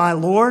old and my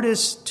Lord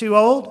is too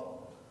old?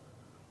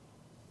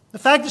 The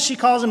fact that she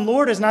calls him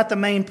Lord is not the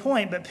main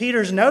point, but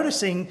Peter's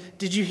noticing,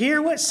 did you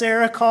hear what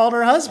Sarah called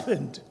her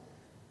husband?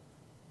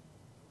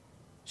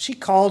 She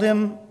called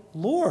him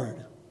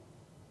Lord,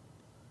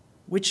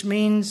 which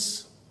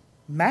means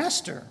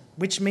master,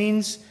 which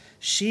means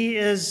she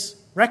is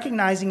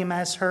recognizing him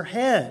as her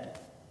head.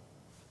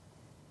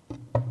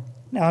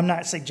 Now, I'm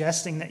not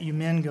suggesting that you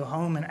men go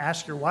home and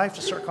ask your wife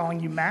to start calling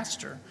you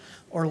master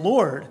or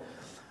Lord.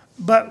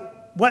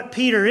 But what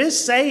Peter is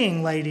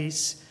saying,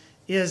 ladies,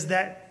 is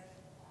that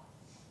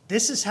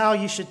this is how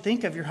you should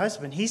think of your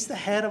husband. He's the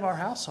head of our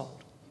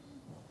household.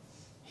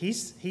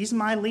 He's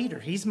my leader.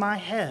 He's my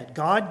head,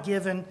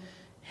 God-given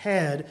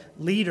head,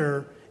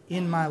 leader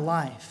in my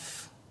life.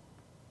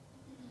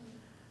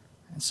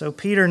 And so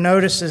Peter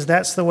notices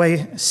that's the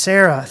way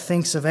Sarah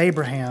thinks of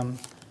Abraham.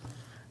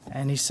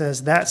 And he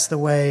says that's the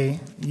way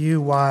you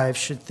wives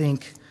should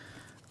think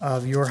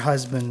of your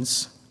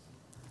husbands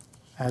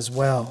as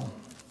well.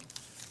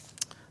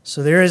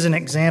 So there is an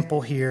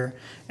example here.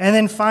 And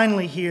then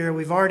finally here,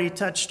 we've already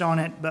touched on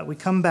it, but we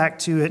come back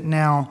to it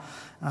now.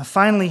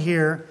 Finally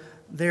here,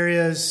 there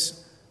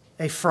is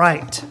a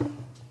fright,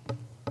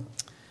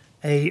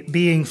 a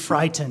being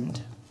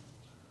frightened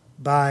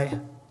by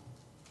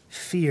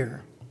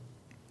fear.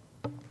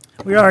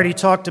 We already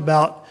talked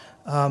about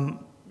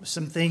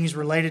some things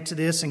related to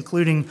this,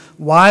 including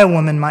why a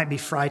woman might be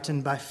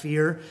frightened by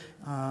fear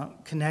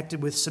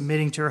connected with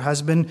submitting to her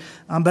husband.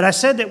 But I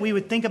said that we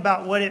would think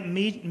about what it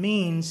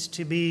means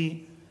to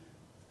be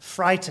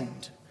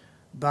frightened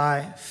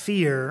by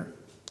fear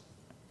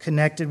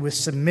connected with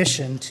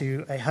submission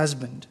to a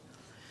husband.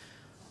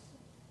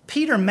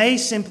 Peter may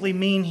simply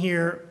mean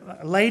here,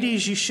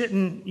 ladies, you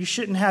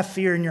shouldn't have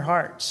fear in your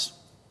hearts.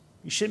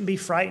 You shouldn't be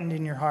frightened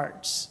in your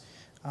hearts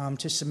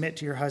to submit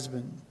to your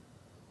husband.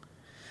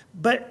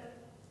 But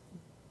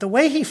the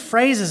way he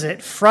phrases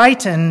it,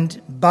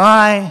 frightened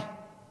by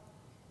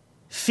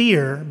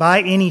fear,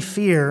 by any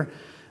fear,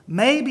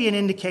 may be an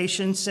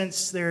indication,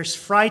 since there's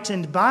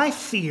frightened by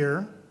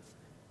fear,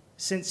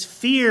 since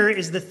fear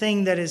is the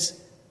thing that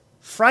is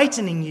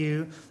frightening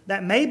you,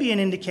 that may be an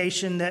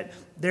indication that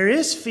there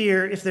is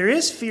fear. If there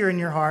is fear in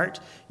your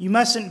heart, you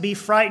mustn't be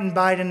frightened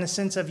by it in the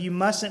sense of you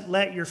mustn't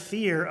let your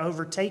fear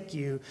overtake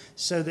you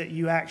so that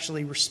you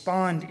actually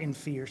respond in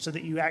fear, so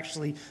that you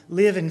actually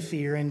live in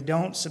fear and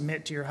don't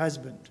submit to your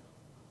husband.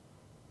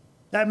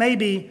 That may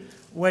be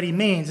what he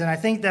means, and I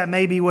think that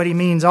may be what he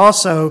means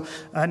also,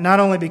 not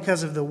only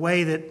because of the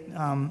way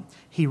that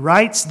he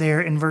writes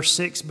there in verse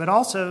 6, but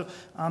also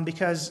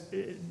because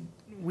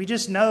we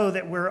just know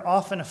that we're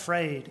often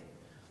afraid,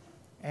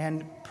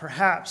 and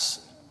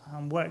perhaps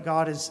what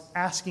God is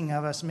asking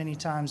of us many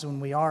times when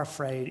we are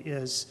afraid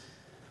is,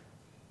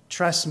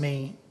 trust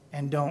me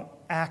and don't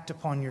act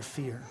upon your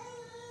fear,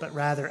 but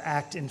rather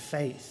act in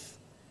faith,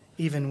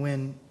 even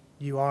when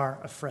you are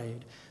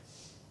afraid.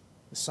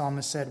 The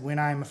psalmist said, when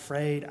I am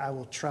afraid, I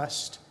will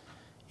trust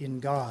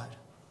in God.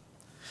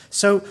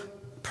 So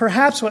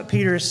perhaps what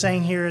Peter is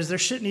saying here is there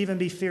shouldn't even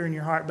be fear in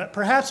your heart, but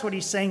perhaps what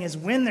he's saying is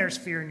when there's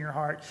fear in your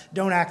heart,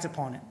 don't act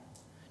upon it.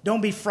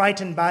 Don't be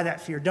frightened by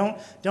that fear.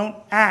 Don't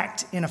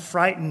act in a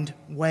frightened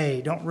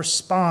way. Don't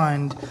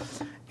respond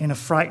in a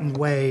frightened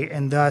way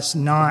and thus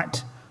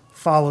not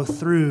follow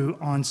through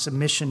on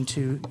submission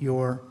to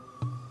your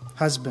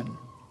husband.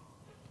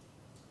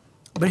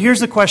 But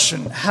here's the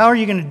question. How are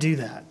you going to do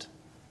that?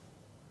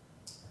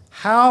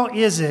 How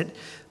is it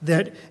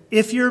that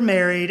if you're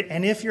married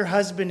and if your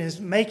husband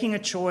is making a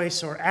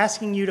choice or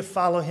asking you to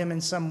follow him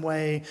in some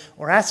way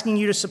or asking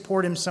you to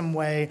support him some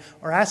way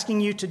or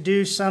asking you to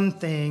do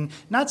something,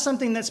 not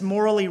something that's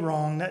morally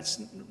wrong, that's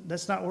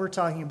not what we're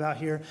talking about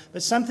here,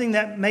 but something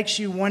that makes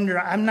you wonder,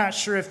 I'm not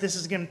sure if this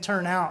is going to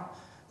turn out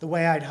the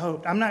way I'd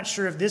hoped. I'm not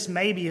sure if this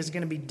maybe is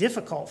going to be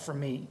difficult for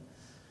me.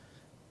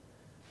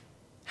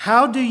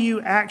 How do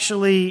you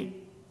actually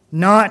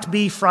not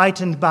be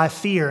frightened by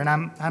fear? And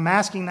I'm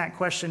asking that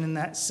question in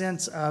that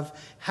sense of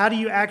how do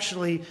you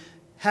actually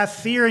have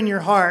fear in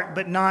your heart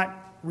but not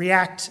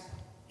react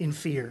in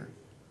fear?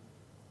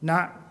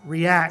 Not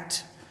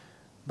react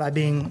by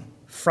being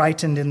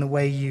frightened in the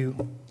way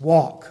you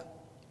walk.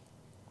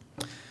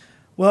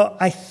 Well,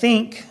 I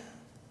think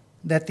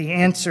that the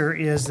answer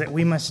is that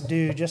we must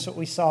do just what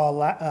we saw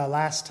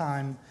last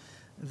time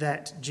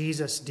that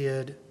Jesus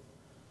did,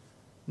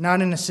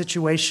 not in a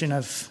situation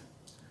of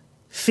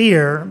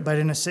fear, but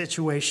in a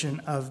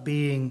situation of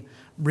being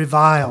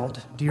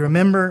reviled. Do you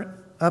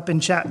remember up in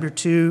chapter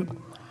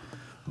 2?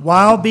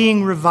 While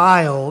being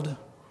reviled,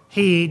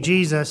 he,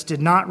 Jesus,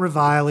 did not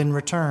revile in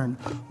return.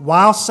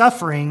 While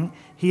suffering,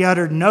 he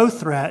uttered no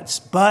threats,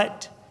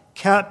 but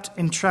kept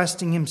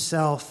entrusting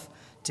himself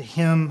to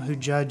him who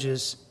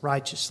judges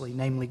righteously,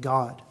 namely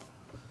God.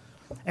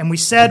 And we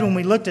said when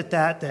we looked at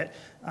that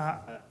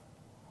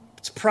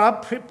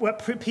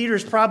what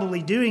Peter's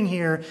probably doing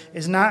here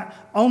is not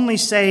only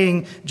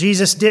saying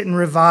Jesus didn't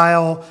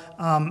revile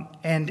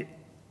and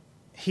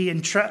he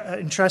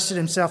entrusted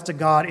himself to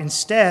God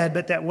instead,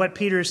 but that what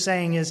Peter is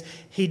saying is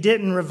he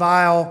didn't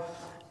revile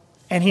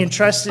and he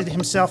entrusted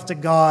himself to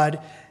God,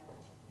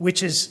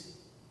 which is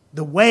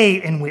the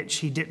way in which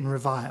he didn't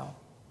revile.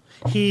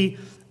 He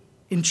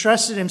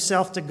entrusted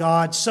himself to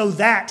God so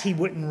that he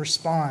wouldn't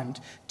respond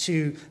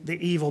to the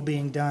evil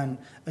being done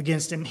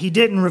against him. He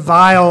didn't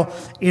revile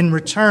in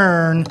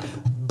return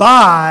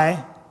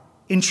by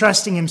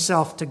entrusting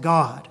himself to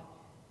God.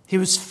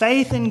 His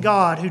faith in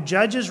God who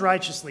judges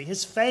righteously,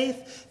 his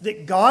faith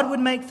that God would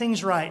make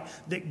things right,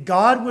 that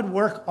God would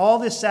work all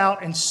this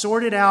out and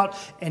sort it out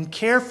and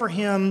care for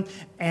him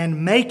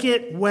and make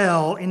it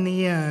well in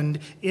the end,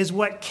 is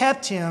what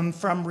kept him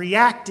from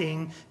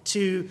reacting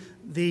to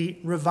the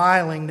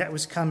reviling that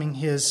was coming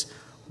his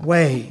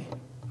way,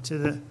 to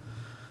the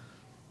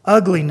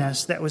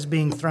ugliness that was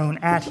being thrown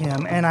at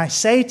him. And I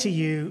say to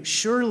you,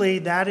 surely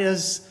that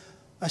is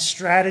a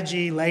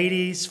strategy,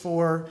 ladies,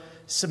 for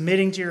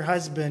submitting to your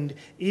husband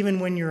even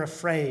when you're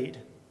afraid.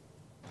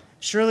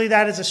 Surely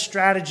that is a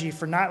strategy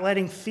for not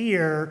letting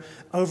fear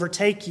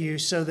overtake you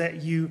so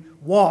that you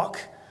walk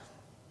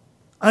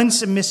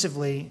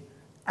unsubmissively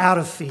out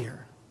of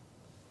fear.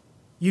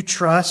 You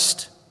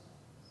trust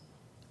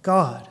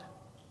God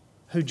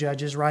who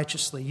judges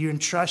righteously. You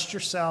entrust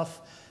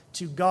yourself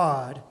to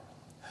God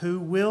who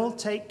will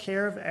take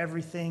care of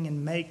everything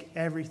and make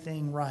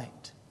everything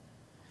right.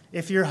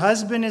 If your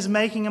husband is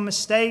making a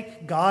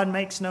mistake, God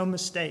makes no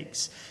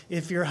mistakes.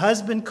 If your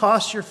husband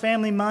costs your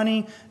family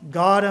money,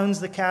 God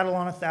owns the cattle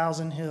on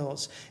 1,000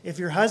 hills. If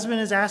your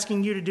husband is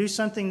asking you to do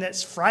something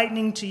that's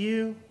frightening to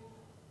you,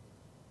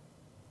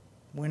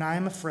 when I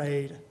am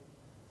afraid,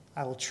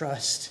 I will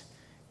trust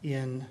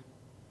in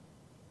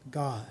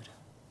God.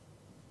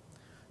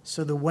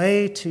 So the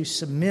way to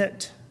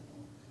submit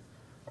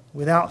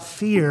without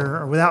fear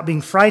or without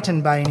being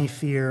frightened by any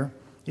fear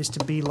is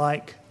to be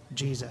like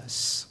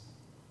Jesus.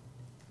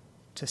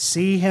 To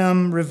see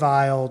him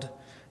reviled,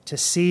 to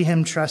see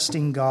him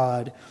trusting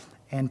God,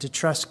 and to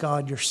trust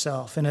God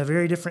yourself in a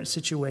very different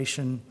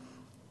situation,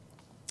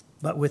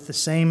 but with the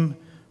same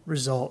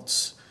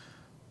results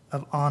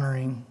of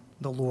honoring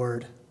the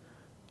Lord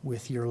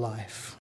with your life.